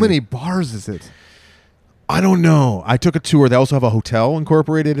hype. And How many bars is it? I don't know. I took a tour. They also have a hotel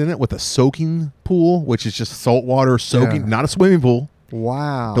incorporated in it with a soaking pool, which is just saltwater soaking, Yeah. not a swimming pool.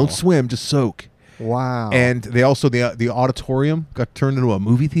 Wow. Don't swim, just soak. Wow. And they also the auditorium got turned into a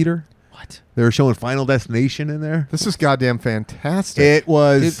movie theater. What? They were showing Final Destination in there. this is goddamn fantastic. It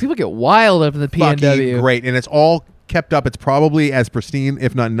was Dude, people get wild up in the fucking PNW. great, and it's all kept up. It's probably as pristine,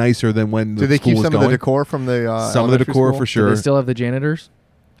 if not nicer, than when the Do they school keep was some going. of the decor from the Some of the elementary decor school? for Do sure. they still have the janitors?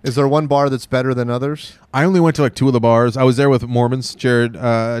 Is there one bar that's better than others? I only went to like 2 of the bars. I was there with Mormons, Jared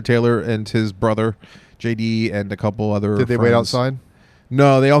Taylor and his brother JD, and a couple other. Did they wait friends. outside?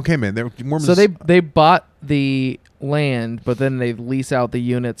 No, they all came in. They were Mormons. So they bought the land, but then they lease out the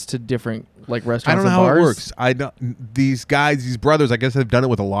units to different like I restaurants don't know and how bars. it works. I don't. These guys, these brothers, I guess they've done it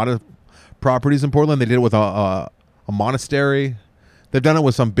with a lot of properties in Portland. They did it with a monastery. They've done it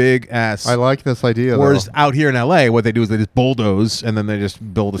with some big ass. I like this idea. Whereas though. out here in LA, what they do is they just bulldoze and then they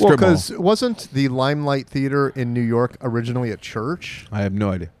just build a Well, strip mall. because wasn't the Limelight Theater in New York originally a church? I have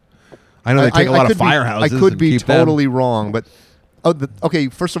no idea. I know they take a lot of could be- firehouses. I could and be keep them. totally wrong, but okay.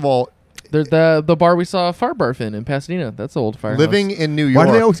 First of all, There's the bar we saw Far Barf in Pasadena. That's the old firehouse. living in New Why York,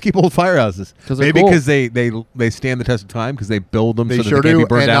 do they always keep old firehouses? 'Cause they're Maybe cool. because they stand the test of time because they build them they so sure that they can't do. be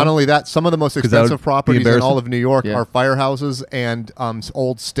burned And down. not only that, some of the most 'Cause that would expensive be properties in embarrassing. all of New York Yeah. are firehouses and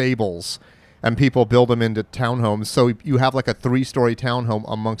old stables, and people build them into townhomes. So you have like a 3-story townhome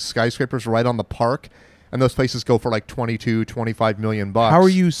amongst skyscrapers right on the park, and those places go for like 22, 25 million bucks. How are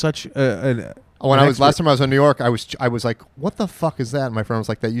you such an When an I was expert? last time I was in New York, I was like, "What the fuck is that?" And my friend was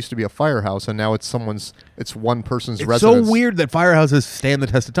like, "That used to be a firehouse, and now it's one person's It's residence." so weird that firehouses stand the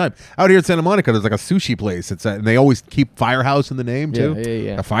test of time. Out here in Santa Monica, there's like a sushi place. And they always keep firehouse in the name Yeah, too.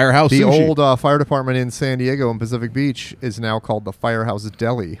 yeah. A firehouse. The sushi. old fire department in San Diego and Pacific Beach is now called the Firehouse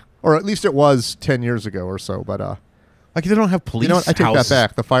Deli, or at least it was 10 years ago or so. But like they don't have police. you know what? I take houses. that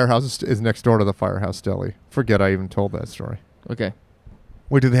back. The firehouse is next door to the Firehouse Deli. Forget I even told that story. Okay.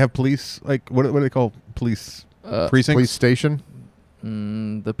 Wait, do they have police? Like what do they call police precincts? Police station.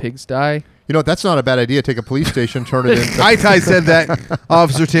 The pigsty. You know, that's not a bad idea. Take a police station, turn it into. Ty said that.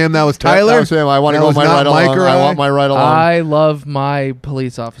 Officer Tim, that was Tyler. That was him. I want to That go was my not ride Mike along. or I I? want my ride along. I love my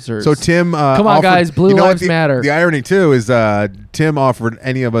police officers. So Tim, Come on, offered- guys, Blue you know what Lives Matter. The irony too is Tim offered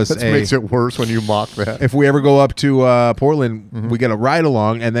any of us that a. makes it worse when you mock that. If we ever go up to Portland, Mm-hmm. we get a ride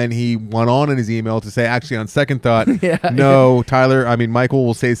along, and then he went on in his email to say, actually, on second thought, Yeah. no, Tyler. I mean, Michael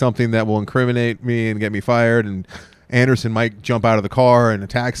will say something that will incriminate me and get me fired, and Anderson might jump out of the car and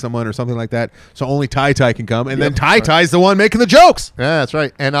attack someone or something like that. So only Ty can come, and then Yep. Ty's the one making the jokes. Yeah, that's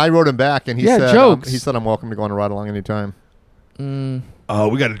right. And I wrote him back, and he Yeah, said, jokes. he said, "I'm welcome to go on a ride along anytime." Oh,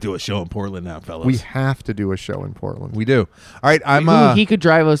 we got to do a show in Portland now, fellas. We have to do a show in Portland. We do. All right, I'm. Ooh, he could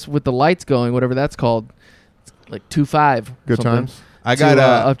drive us with the lights going, whatever that's called. It's like 2.5. Good something, times. I got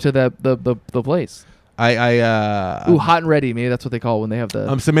up to the place. I Ooh, hot and ready. Maybe that's what they call it when they have the.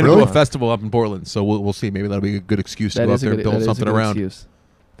 I'm submitting Really? to a festival up in Portland, so we'll see. Maybe that'll be a good excuse to that go up is a there good, and that build is a something good around. excuse.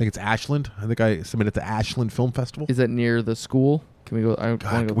 I think it's Ashland. I think I submitted to Ashland Film Festival. Is that near the school? Can we go? I God,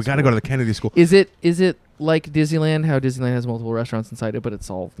 wanna go we to got to go to the Kennedy School. Is it like Disneyland? How Disneyland has multiple restaurants inside it, but it's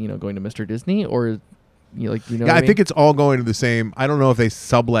all going to Mr. Disney, or Yeah, what I I mean? think it's all going to the same. I don't know if they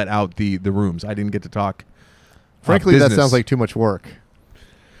sublet out the rooms. I didn't get to talk. Frankly, that business. sounds like too much work.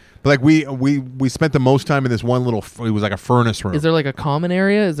 But like we spent the most time in this one little. It was like a furnace room. Is there like a common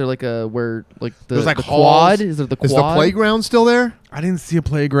area? Is there like a where like There's like the halls. quad? Is there the quad? Is the playground still there? I didn't see a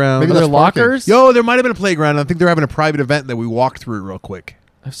playground. Maybe Are there that's parking. lockers? Yo, there might have been a playground. I think they're having a private event that we walked through real quick.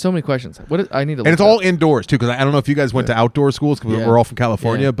 I have so many questions. I need to. And it's look all up. indoors too, because I don't know if you guys went to outdoor schools because Yeah. we're all from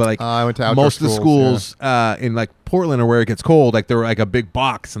California, Yeah. but like I went to outdoor most of the schools in like Portland or where it gets cold, like they're like a big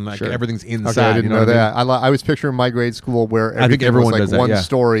box and like Sure. everything's inside. Okay, I didn't you know what I mean? that. I was picturing my grade school where I think everything everyone was like does that, one yeah.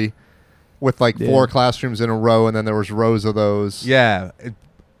 story with like Yeah. 4 classrooms in a row, and then there was rows of those. Yeah,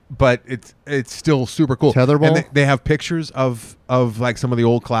 but it's still super cool. Tetherball? And they have pictures of like some of the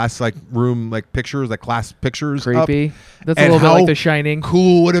old class like room like pictures, like class pictures. up. creepy. That's a And little bit how like The Shining.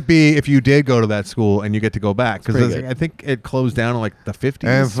 Cool would it be if you did go to that school and you get to go back? pretty Because good. I think it closed down in like the 50s.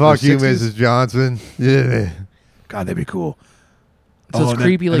 And or fuck you, 60s. Mrs. Johnson. Yeah. God, that'd be cool. So Oh, it's and then-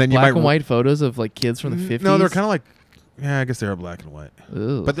 creepy, and like then you black might- and white photos of like kids from the 50s. No, they're kind of like, yeah, I guess they are black and white.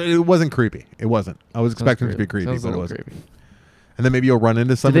 Ugh. But it wasn't creepy. It wasn't. I was Sounds expecting it to be creepy, Sounds a but it little wasn't. creepy. And then maybe you'll run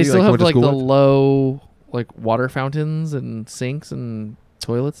into Do somebody they still like have went to like the school with. low like water fountains and sinks and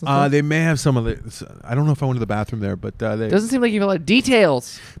toilets and stuff? They may have some of the. I don't know if I went to the bathroom there, but they Doesn't seem like you have a lot of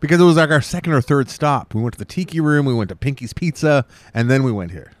details. because it was like our second or third stop. We went to the Tiki Room, we went to Pinky's Pizza, and then we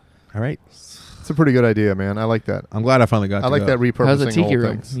went here. All right, It's a pretty good idea, man. I like that. I'm glad I finally got. I like that repurposing How's the tiki old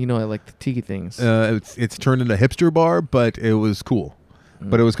room? things. You know, I like the tiki things. It's turned into a hipster bar, but it was cool.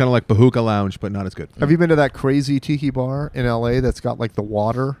 But it was kind of like Bahuka Lounge, but not as good. Have you been to that crazy tiki bar in LA that's got like the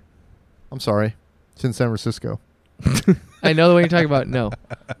water? I'm sorry. It's in San Francisco. I know the one you're talking about. No,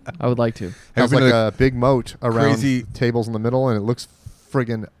 I would like to. It Have has you been like to a big moat around crazy- tables in the middle, and it looks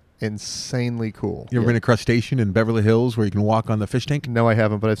friggin' insanely cool. You ever been to Crustacean in Beverly Hills where you can walk on the fish tank? No, I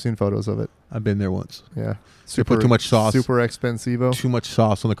haven't, but I've seen photos of it. I've been there once. Yeah. They put too much sauce. Super expensivo. Too much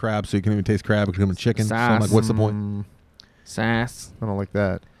sauce on the crab, so you can't even taste crab because it's chicken. So I'm like, Sauce. what's the point? Sass. I don't like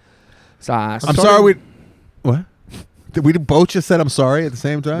that. Sauce. I'm sorry. We what? Did we both just said I'm sorry at the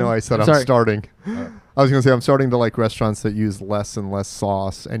same time? No, I said I'm I'm sorry. starting. I was going to say I'm starting to like restaurants that use less and less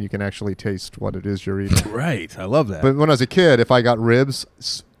sauce, and you can actually taste what it is you're eating. Right. I love that. But when I was a kid, if I got ribs,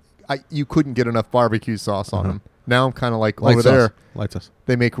 you couldn't get enough barbecue sauce on Uh-huh. them. Now I'm kind of like Light over sauce. there. Light sauce.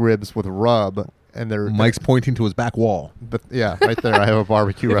 They make ribs with rub, and they're Mike's pointing to his back wall. But yeah, right there, I have a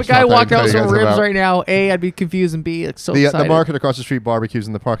barbecue If a restaurant. guy that I walked can out with tell you some guys ribs about. right now, A, I'd be confused, and B, like so The excited. market across the street barbecues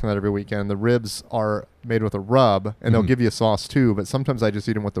in the parking lot every weekend. The ribs are made with a rub, and they'll Mhm. give you a sauce too. But sometimes I just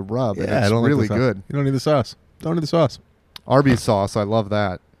eat them with the rub, and Yeah, I it's don't really like the sauce. good. You don't need the sauce. Don't need the sauce. Arby's sauce, I love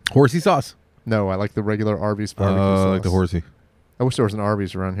that. Horsey sauce. No, I like the regular Arby's barbecue I sauce. like the horsey. I wish there was an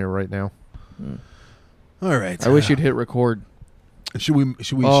Arby's around here right now. All right. I wish you'd hit record. Should we?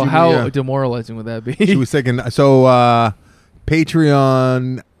 Should we? Oh, should how we, demoralizing would that be? should we second? So,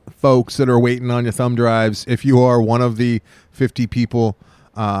 Patreon folks that are waiting on your thumb drives, if you are one of the 50 people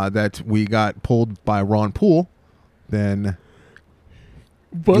that we got pulled by Ron Poole, then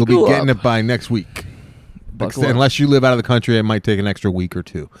you'll be getting it by next week. Buckle up. Unless you live out of the country, it might take an extra week or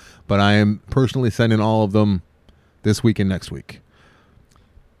two. But I am personally sending all of them this week and next week.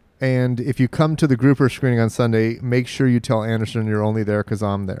 And if you come to the grouper screening on Sunday, make sure you tell Anderson you're only there because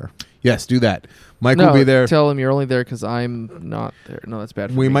I'm there. Yes, do that. Mike No, will be there. Tell him you're only there because I'm not there. No, that's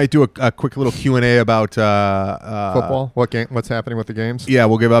bad for We me. might do a quick little Q&A about Football? What's happening with the games? Yeah,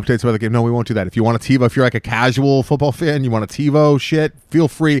 we'll give updates about the game. No, we won't do that. If you want a TiVo, if you're like a casual football fan, you want a TiVo shit, feel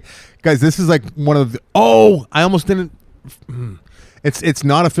free. Guys, this is like one of the... Oh, I almost didn't... It's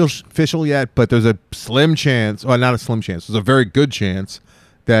not official yet, but there's a slim chance... Well, not a slim chance. There's a very good chance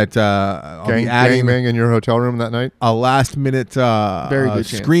that I'll be adding Gangbang in your hotel room that night? a last-minute Very good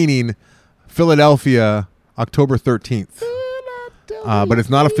chance. screening, Philadelphia, October 13th. But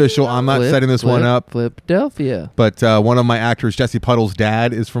it's not official. I'm not setting this one up. Philadelphia. But one of my actors, Jesse Puddle's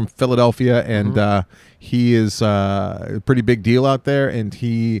dad, is from Philadelphia, and he is a pretty big deal out there, and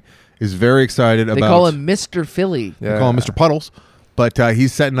he is very excited They about... call him Mr. Philly. Yeah. They call him Mr. Puddles. But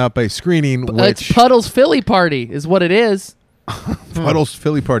he's setting up a screening, It's which... Puddle's Philly party is what it is. Puddles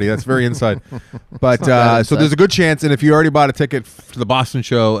Philly party. That's very inside. But It's not that so inside. there's a good chance, and if you already bought a ticket to the Boston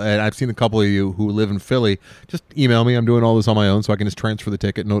show, and I've seen a couple of you who live in Philly, just email me. I'm doing all this on my own, so I can just transfer the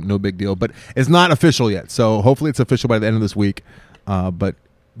ticket. No big deal. But it's not official yet, so hopefully it's official by the end of this week. But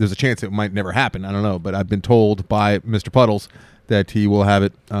there's a chance it might never happen. I don't know, but I've been told by Mr. Puddles that he will have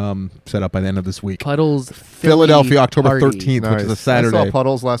it set up by the end of this week. Puddle's Philadelphia, Philly October party. 13th, which is a I Saturday, saw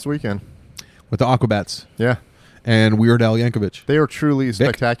Puddles last weekend. with the Aquabats Yeah. and Weird Al Yankovic. They are truly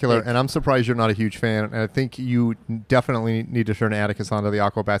spectacular, Vic. and I'm surprised you're not a huge fan. And I think you definitely need to turn Atticus onto the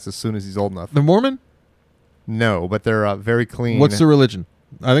Aquabats as soon as he's old enough. The Mormon? No, but they're very clean. What's the religion?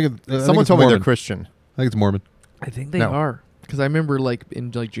 I think Someone it's told me they're Mormon. Christian. I think it's Mormon. I think they No. are. Because I remember like in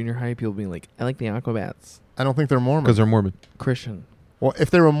like junior high, people being like, "I like the Aquabats." I don't think they're Mormon. Because they're Mormon. Christian. Well,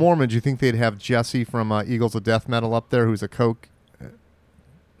 if they were Mormon, do you think they'd have Jesse from Eagles of Death Metal up there, who's a Coca-Cola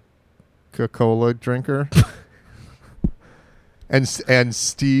drinker, and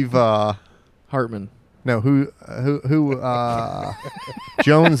Steve Hartman. No, who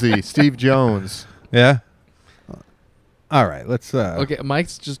Jonesy, Steve Jones. Yeah. All right, let's. Okay,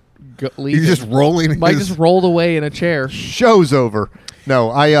 Mike's just leaving. He's just rolling. Mike just rolled away in a chair. Show's over.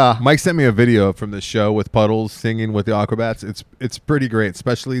 No, Mike sent me a video from the show with Puddles singing with the Aquabats. It's pretty great,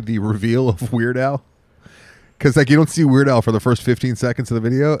 especially the reveal of Weird Al. Because like you don't see Weird Al for the first 15 seconds of the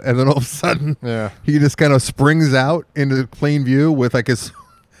video, and then all of a sudden, he just kind of springs out into plain view with like his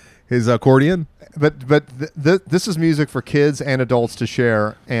accordion. But this is music for kids and adults to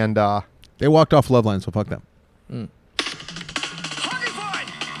share, and they walked off Loveline, so fuck them. Mm. Hockey fight!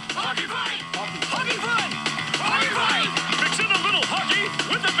 Hockey fight! Hockey fight! Hockey fight! Mix in a little hockey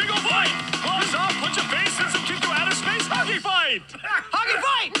with a big ol' fight! Claws off, punch a face, and some kick to outer space. Hockey fight! Hockey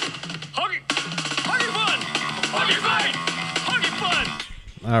fight! Hockey! Hockey fun! Hockey fight! Hockey fun!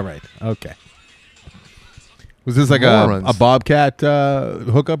 All right. Okay. Was this like Morons. a Bobcat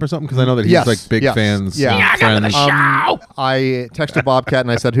hookup or something? Because I know that he's Yes, like big yes. fans. Yeah. Friends. I texted Bobcat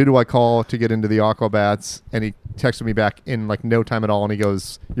and I said, "Who do I call to get into the Aquabats?" And he texted me back in like no time at all, and he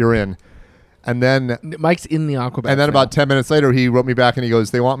goes, "You're in." And then Mike's in the Aquabats. and then now. about 10 minutes later, he wrote me back and he goes,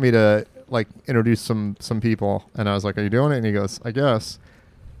 "They want me to like introduce some people." And I was like, "Are you doing it?" And he goes, "I guess."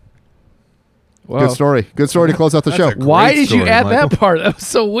 Wow. Good story. Good story to close out the show. a great Why did you story, add Michael. that part? That was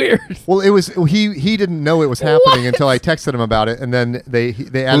so weird. Well, it was he didn't know it was happening until I texted him about it, and then they added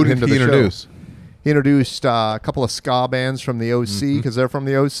Who him did to he the introduce? show. He introduced a couple of ska bands from the OC because they're from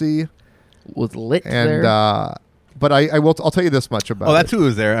the OC, Was lit and there. but I'll tell you this much about. Oh, that's it. who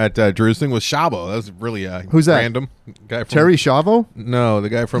was there at Drew's thing was Shabo. That was really Who's that? random guy. From, Terry Shavo. No, the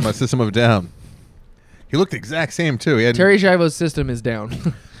guy from System of a Down. He looked the exact same too. He had Terry Schiavo's system is down.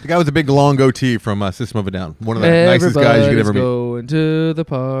 the guy with the big long goatee from System of a Down. One of the nicest guys you could ever meet. going to the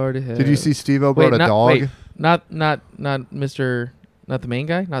party. Did you see Steve-O brought a dog? Wait, not Mr. Not the main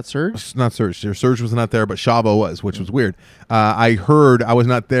guy. Not Serge. Not Serge. Serge was not there, but Shabo was, which was weird. I was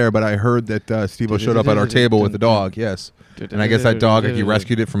not there, but I heard that Steve-O showed up at our table with the dog. Yes. And I guess that dog, like, he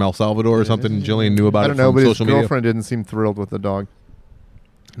rescued it from El Salvador or something. And Jillian knew about I it don't know, from but his social media. girlfriend didn't seem thrilled with the dog.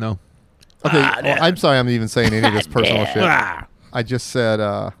 No. Okay, well, I'm sorry I'm even saying any of this personal shit. I just said,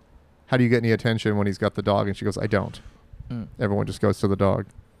 how do you get any attention when he's got the dog? And she goes, I don't. Everyone just goes to the dog.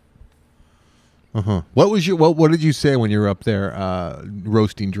 Uh-huh. What did you say when you were up there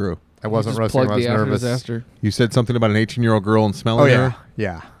roasting Drew? I wasn't Just roasting him. plug I was the after nervous. disaster. You said something about an 18-year-old girl and smelling Oh, yeah. her?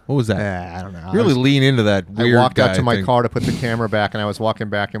 Yeah. What was that? I don't know. You really lean into that weird I walked guy out to my thing. car to put the camera back, and I was walking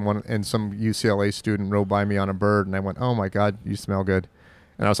back, and some UCLA student rode by me on a bird, and I went, "Oh my God, you smell good,"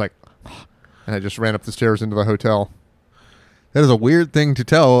 and I was like, and I just ran up the stairs into the hotel. That is a weird thing to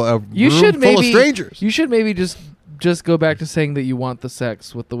tell a You room should full maybe. of strangers. You should maybe just go back to saying that you want the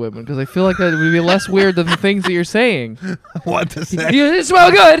sex with the women, because I feel like that would be less weird than the things that you're saying. What to say? You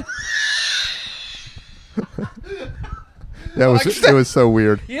smell good. That was it. Was so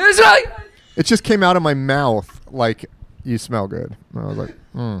weird. You smell good. It just came out of my mouth like, "You smell good." And I was like,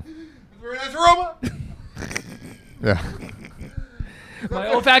 Very nice aroma. "Yeah."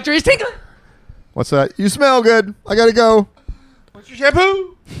 My olfactory is tingling. What's that? You smell good. I gotta go. What's your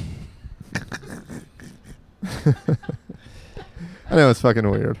shampoo? I know it's fucking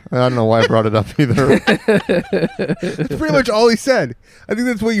weird. I don't know why I brought it up either. That's pretty much all he said. I think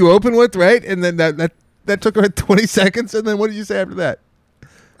that's what you open with, right? And then that took about 20 seconds. And then what did you say after that?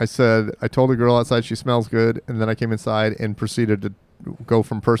 I said, I told the girl outside she smells good, and then I came inside and proceeded to go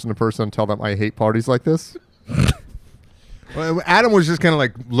from person to person and tell them I hate parties like this. Well, Adam was just kind of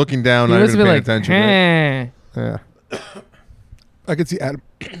like looking down, You not must even have paying been like, attention. Right? Yeah. I could see Adam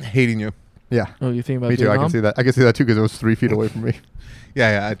hating you. Yeah. Oh, you think about Me too. I Vietnam? can see that. I can see that too because it was 3 feet away from me.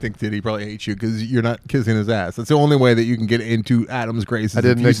 Yeah, I think that he probably hates you because you're not kissing his ass. That's the only way that you can get into Adam's graces. I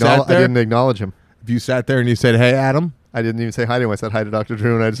didn't acknowledge him. If you sat there and you said, "Hey, Adam," I didn't even say hi to him. I said hi to Dr.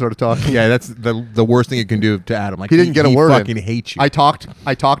 Drew, and I just started talking. yeah, that's the worst thing you can do to Adam. Like He didn't get a word in. Fucking hates you. I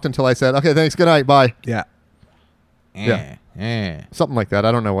talked until I said, "Okay, thanks. Good night. Bye." yeah. Yeah. Something like that.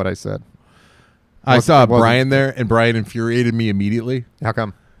 I don't know what I said. I Well, saw it wasn't- Brian there, and Brian infuriated me immediately. How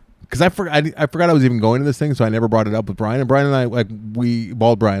come? Because I forgot I was even going to this thing, so I never brought it up with Brian. And Brian and I, like,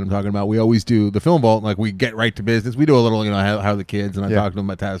 Bald Brian I'm talking about, we always do the film vault, like, we get right to business. We do a little, how the kids, and I talk to him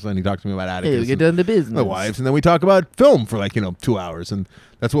about Tesla, and he talks to me about Atticus. Hey, we get down to business. My wives, and then we talk about film for, 2 hours, and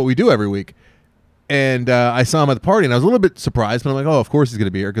that's what we do every week. And I saw him at the party, and I was a little bit surprised. But I'm like, oh, of course he's going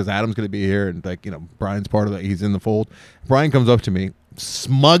to be here because Adam's going to be here, and like Brian's part of that. He's in the fold. Brian comes up to me,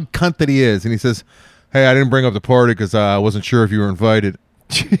 smug cunt that he is, and he says, "Hey, I didn't bring up the party because I wasn't sure if you were invited."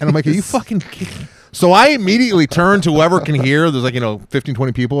 And I'm like, "Are you fucking kidding?" So I immediately turn to whoever can hear. There's like 15,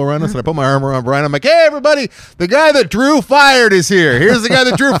 20 people around us, and I put my arm around Brian. I'm like, "Hey, everybody! The guy that Drew fired is here. Here's the guy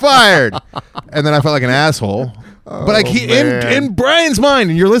that Drew fired." And then I felt like an asshole. But like in Brian's mind,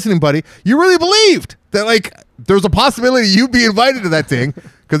 and you're listening, buddy, you really believed that like there's a possibility you'd be invited to that thing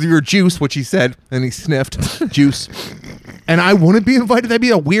because of your juice, which he said, and he sniffed juice. And I wouldn't be invited. That'd be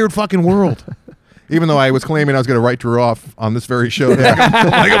a weird fucking world. Even though I was claiming I was going to write Drew off on this very show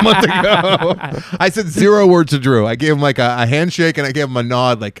like a month ago. I said 0 words to Drew. I gave him like a handshake and I gave him a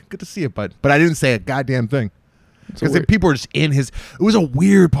nod, like, good to see you, bud. But I didn't say a goddamn thing. Because people were just in his... It was a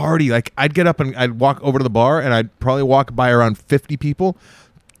weird party. Like, I'd get up and I'd walk over to the bar and I'd probably walk by around 50 people.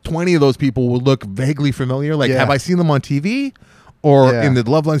 20 of those people would look vaguely familiar. Like, have I seen them on TV? Or in the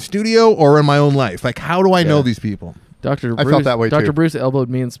Loveline studio? Or in my own life? Like, how do I know these people? Dr. I felt that way Dr. too. Bruce elbowed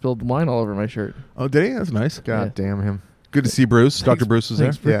me and spilled wine all over my shirt. Oh, did he? That's nice. God damn him. Good to see Bruce. Dr. Bruce was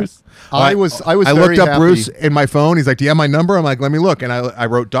there. Bruce. Yeah. I was I very looked up happy. Bruce in my phone. He's like, "Do you have my number?" I'm like, "Let me look." And I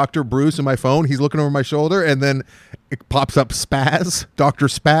wrote Dr. Bruce in my phone. He's looking over my shoulder, and then it pops up Spaz, Dr.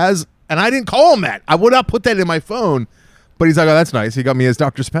 Spaz, and I didn't call him that. I would not put that in my phone, but he's like, "Oh, that's nice." He got me as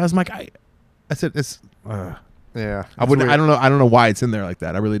Dr. Spaz. I'm like, I said, "It's." Yeah, I wouldn't. I don't know. I don't know why it's in there like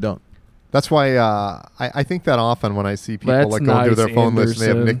that. I really don't. That's why I think that often when I see people That's like going through their nice, phone list and they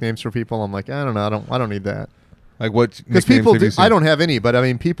have Anderson. nicknames for people, I'm like, I don't know, I don't need that. Like what? Because people, I don't have any, but I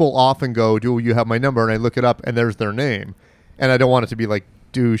mean, people often go, "Do you have my number?" And I look it up, and there's their name, and I don't want it to be like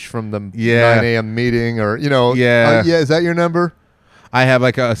douche from the 9 a.m. meeting or is that your number? I have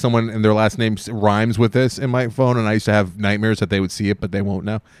like someone and their last name rhymes with this in my phone, and I used to have nightmares that they would see it, but they won't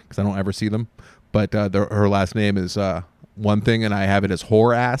now because I don't ever see them. But her last name is one thing, and I have it as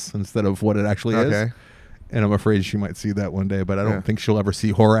whore ass instead of what it actually is. And I'm afraid she might see that one day, but I don't think she'll ever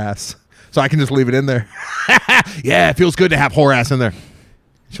see whore ass. So I can just leave it in there. Yeah, it feels good to have whore ass in there.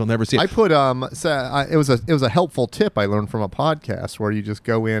 She'll never see it. I put it was a helpful tip I learned from a podcast where you just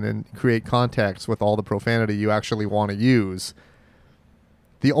go in and create contacts with all the profanity you actually want to use.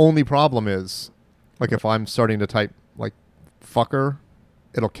 The only problem is, like if I'm starting to type like fucker,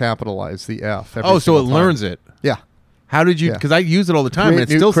 it'll capitalize the F. So it time. learns it. Yeah. How did you? Because I use it all the time, and it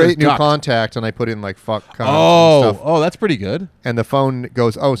still says create new ducked. contact, and I put in like fuck. And stuff. That's pretty good. And the phone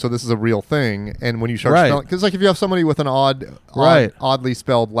goes, "Oh, so this is a real thing." And when you start spelling, because like if you have somebody with an oddly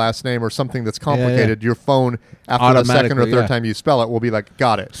spelled last name or something that's complicated, your phone after the second or third time you spell it will be like,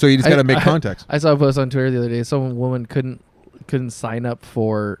 "Got it." So you just got to make contacts. I saw a post on Twitter the other day. Some woman couldn't sign up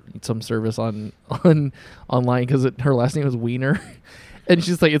for some service on online because her last name was Wiener, and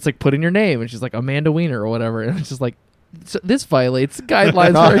she's like, "It's like put in your name," and she's like Amanda Wiener or whatever, and it's just like. So this violates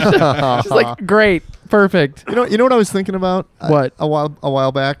guidelines. She's like, great, perfect. You know what I was thinking about? What? A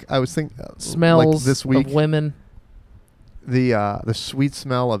while back, I was thinking Smells like this week of women. The sweet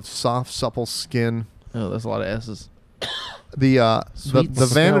smell of soft, supple skin. Oh, that's a lot of S's. The Sweet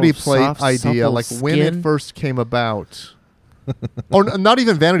vanity smell of plate soft, idea, supple like when it skin? first came about. Or not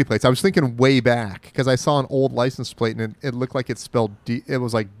even vanity plates. I was thinking way back because I saw an old license plate and it looked like it spelled it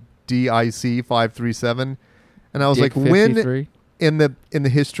was like DIC 537. And I was Dick like, when 53? in the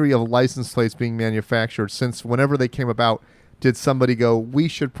history of license plates being manufactured, since whenever they came about, did somebody go, we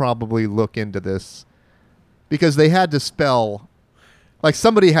should probably look into this? Because they had to spell, like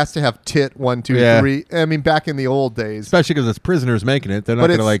somebody has to have tit 1, 2, 3. I mean, back in the old days. Especially because it's prisoners making it. They're not But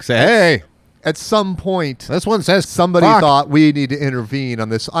going to it's- like say, hey, At some point, this one says somebody fuck. thought we need to intervene on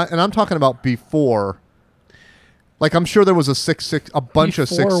this. And I'm talking about before. Like, I'm sure there was a bunch of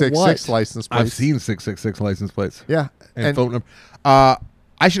Before 666 what? license plates. I've seen 666 license plates. Yeah. And phone number.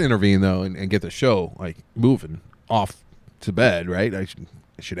 I should intervene though and get the show like moving off to bed. Right. I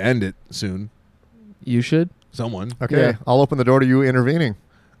should end it soon. You should. Someone. Okay, Yeah. I'll open the door to you intervening.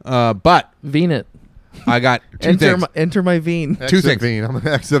 But Veen it. I got two things. Enter my Veen. Two things. Veen. I'm going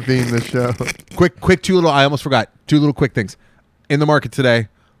to exit Veen this show. Quick, two little. I almost forgot. Two little quick things. In the market today,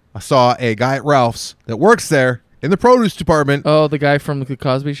 I saw a guy at Ralph's that works there in the produce department. Oh, the guy from the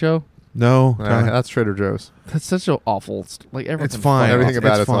Cosby Show. No, That's Trader Joe's. That's such an awful. it's fine. Everything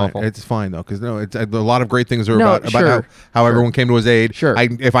about it's fine. awful. It's fine though, because it's a lot of great things are No, about sure. how everyone came to his aid. Sure.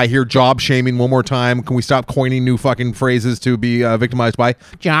 If I hear job shaming one more time, can we stop coining new fucking phrases to be victimized by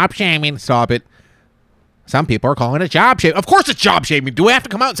job shaming? Stop it. Some people are calling it job shaming. Of course, it's job shaming. Do we have to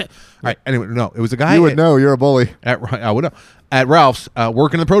come out and say? All right. Anyway, no, it was a guy. You would know. You're a bully. I would know. At Ralph's,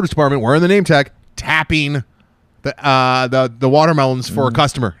 working in the produce department, wearing the name tag, tapping the watermelons for a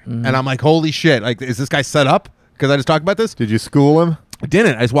customer, and I'm like, holy shit! Like, is this guy set up? Because I just talked about this. Did you school him? I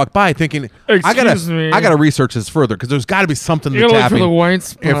didn't. I just walked by thinking, Excuse I gotta research this further because there's got to be something You that's gotta look for happening. the white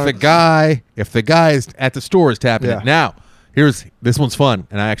spots. If the guy is at the store is tapping Yeah. it. Now, this one's fun,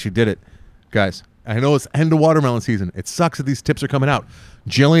 and I actually did it, guys. I know it's end of watermelon season. It sucks that these tips are coming out.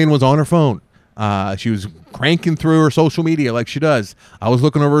 Jillian was on her phone. She was cranking through her social media like she does. I was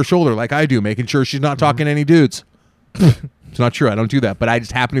looking over her shoulder like I do, making sure she's not talking to any dudes. It's not true. I don't do that. But I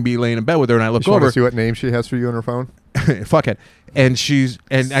just happen to be laying in bed with her, and I look Just want over. to see what name she has for you on her phone. Fuck it. And I see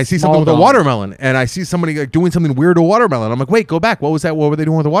Small something with a dog. watermelon, and I see somebody like doing something weird to a watermelon. I'm like, wait, go back. What was that? What were they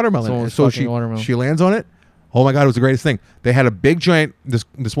doing with the watermelon? Someone And was so fucking a watermelon. she lands on it. Oh my god, it was the greatest thing. They had a big giant. This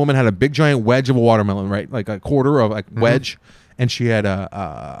woman had a big giant wedge of a watermelon, right, like a quarter of like wedge, and she had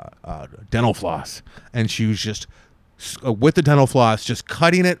a dental floss, and she was just with the dental floss, just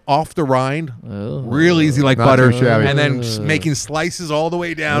cutting it off the rind, Oh. real easy like Not butter, too shabby. and then just making slices all the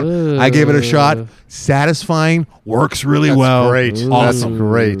way down. I gave it a shot. Ugh. Satisfying, works really That's well. great. Ooh. That's Awesome.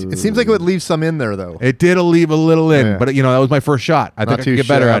 great. It seems like it would leave some in there though. It did leave a little in, Yeah. but that was my first shot. I think Not I too could get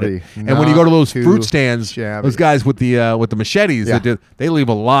better at shabby. it. And when you go to Not those too fruit stands, shabby. those guys with the machetes, Yeah. they leave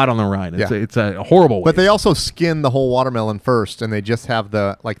a lot on the rind. It's, Yeah. it's a horrible. But waste. they also skin the whole watermelon first, and they just have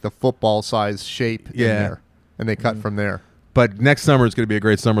the football size shape in Yeah. there, and they cut from there. But next summer is going to be a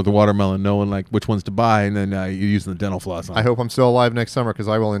great summer with the watermelon, knowing like which ones to buy, and then you're using the dental floss on. I hope I'm still alive next summer because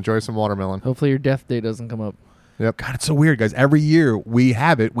I will enjoy some watermelon. Hopefully your death day doesn't come up. Yep. God, it's so weird, guys. Every year we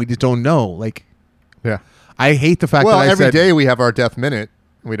have it, we just don't know. Like, Yeah. I hate the fact Well, that I every said day we have our death minute.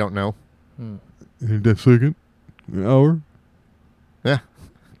 We don't know. death second hour. Yeah.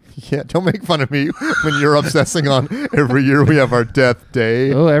 Yeah. Don't make fun of me when you're obsessing on every year we have our death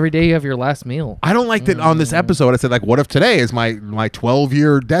day. Oh, every day you have your last meal. I don't like that on this episode. I said, like, what if today is my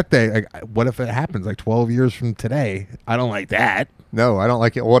 12-year death day? Like, what if it happens like 12 years from today? I don't like that. No, I don't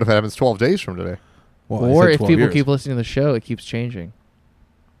like it. What if it happens 12 days from today? Well, I Or said if 12 people years. keep listening to the show, it keeps changing.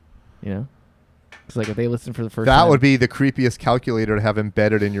 You know? Because like if they listen for the first That time. would be the creepiest calculator to have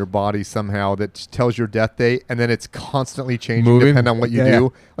embedded in your body somehow that tells your death date, and then it's constantly changing Moving? depending on what you Yeah, do.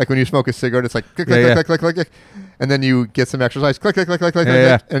 yeah. Like when you smoke a cigarette, it's like click, Yeah, click, yeah. click, click, click, click, and then you get some exercise, click, click, click, click, click,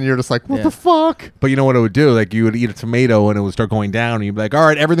 Yeah, click, and you're just like, what Yeah. the fuck? But you know what it would do? Like, you would eat a tomato and it would start going down, and you'd be like, all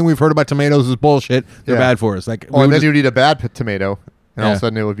right, everything we've heard about tomatoes is bullshit. They're Yeah. bad for us. Like, Oh, we and would then just- you'd eat a bad tomato, and all of Yeah. a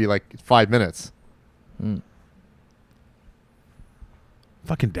sudden it would be like 5 minutes.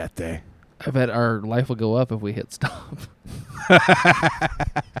 fucking death day. I bet our life will go up if we hit stop. Like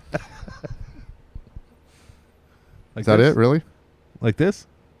Is that this? it? Really? Like this?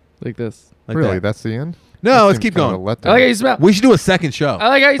 Like this. Like Really? that? That's the end? No, That let's seems keep kind of going. a letdown. I like how you smell. We should do a second show. I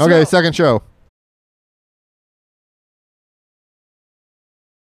like how you smell. Okay, second show.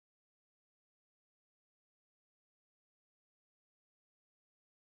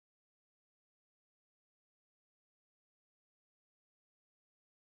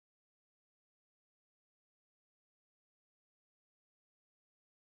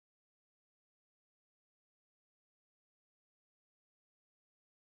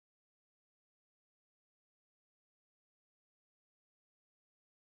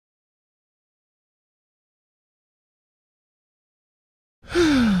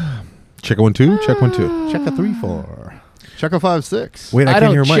 Check one, two. Check one, two. Check a 3-4. Check a 5-6. Wait, I I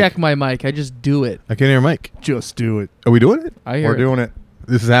can't hear don't a check mic. my mic. I just do it. I can't hear a mic. Just do it. Are we doing it? I hear We're it. doing it.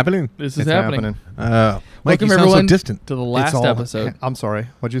 This is happening? This is It's happening. Mike, you Welcome sound everyone so distant. to the It's last all- episode. I'm sorry.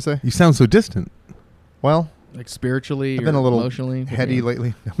 What'd you say? You sound so distant. Well, Like spiritually I've or been a little emotionally. heady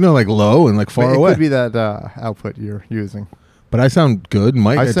lately. No, like low and like far it away. could be that output you're using. But I sound good.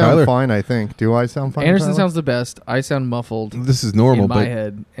 Mike, I sound Tyler. fine, I think. Do I sound fine? Anderson Tyler? sounds the best. I sound muffled This is normal, in my but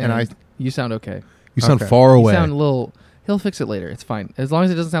head. and I- you sound okay. you sound Okay. far You away. sound a little. He'll fix it later. It's fine. As long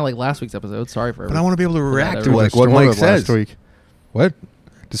as it doesn't sound like last week's episode. Sorry for but I want to be able to react to everyone. like what Mike Distorted says. last week. What?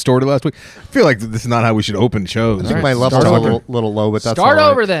 Distorted last week? I feel like this is not how we should open shows. I think All my right, level's start a over. little low, but that's Start all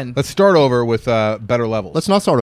right. over then. Let's start over with better levels. Let's not start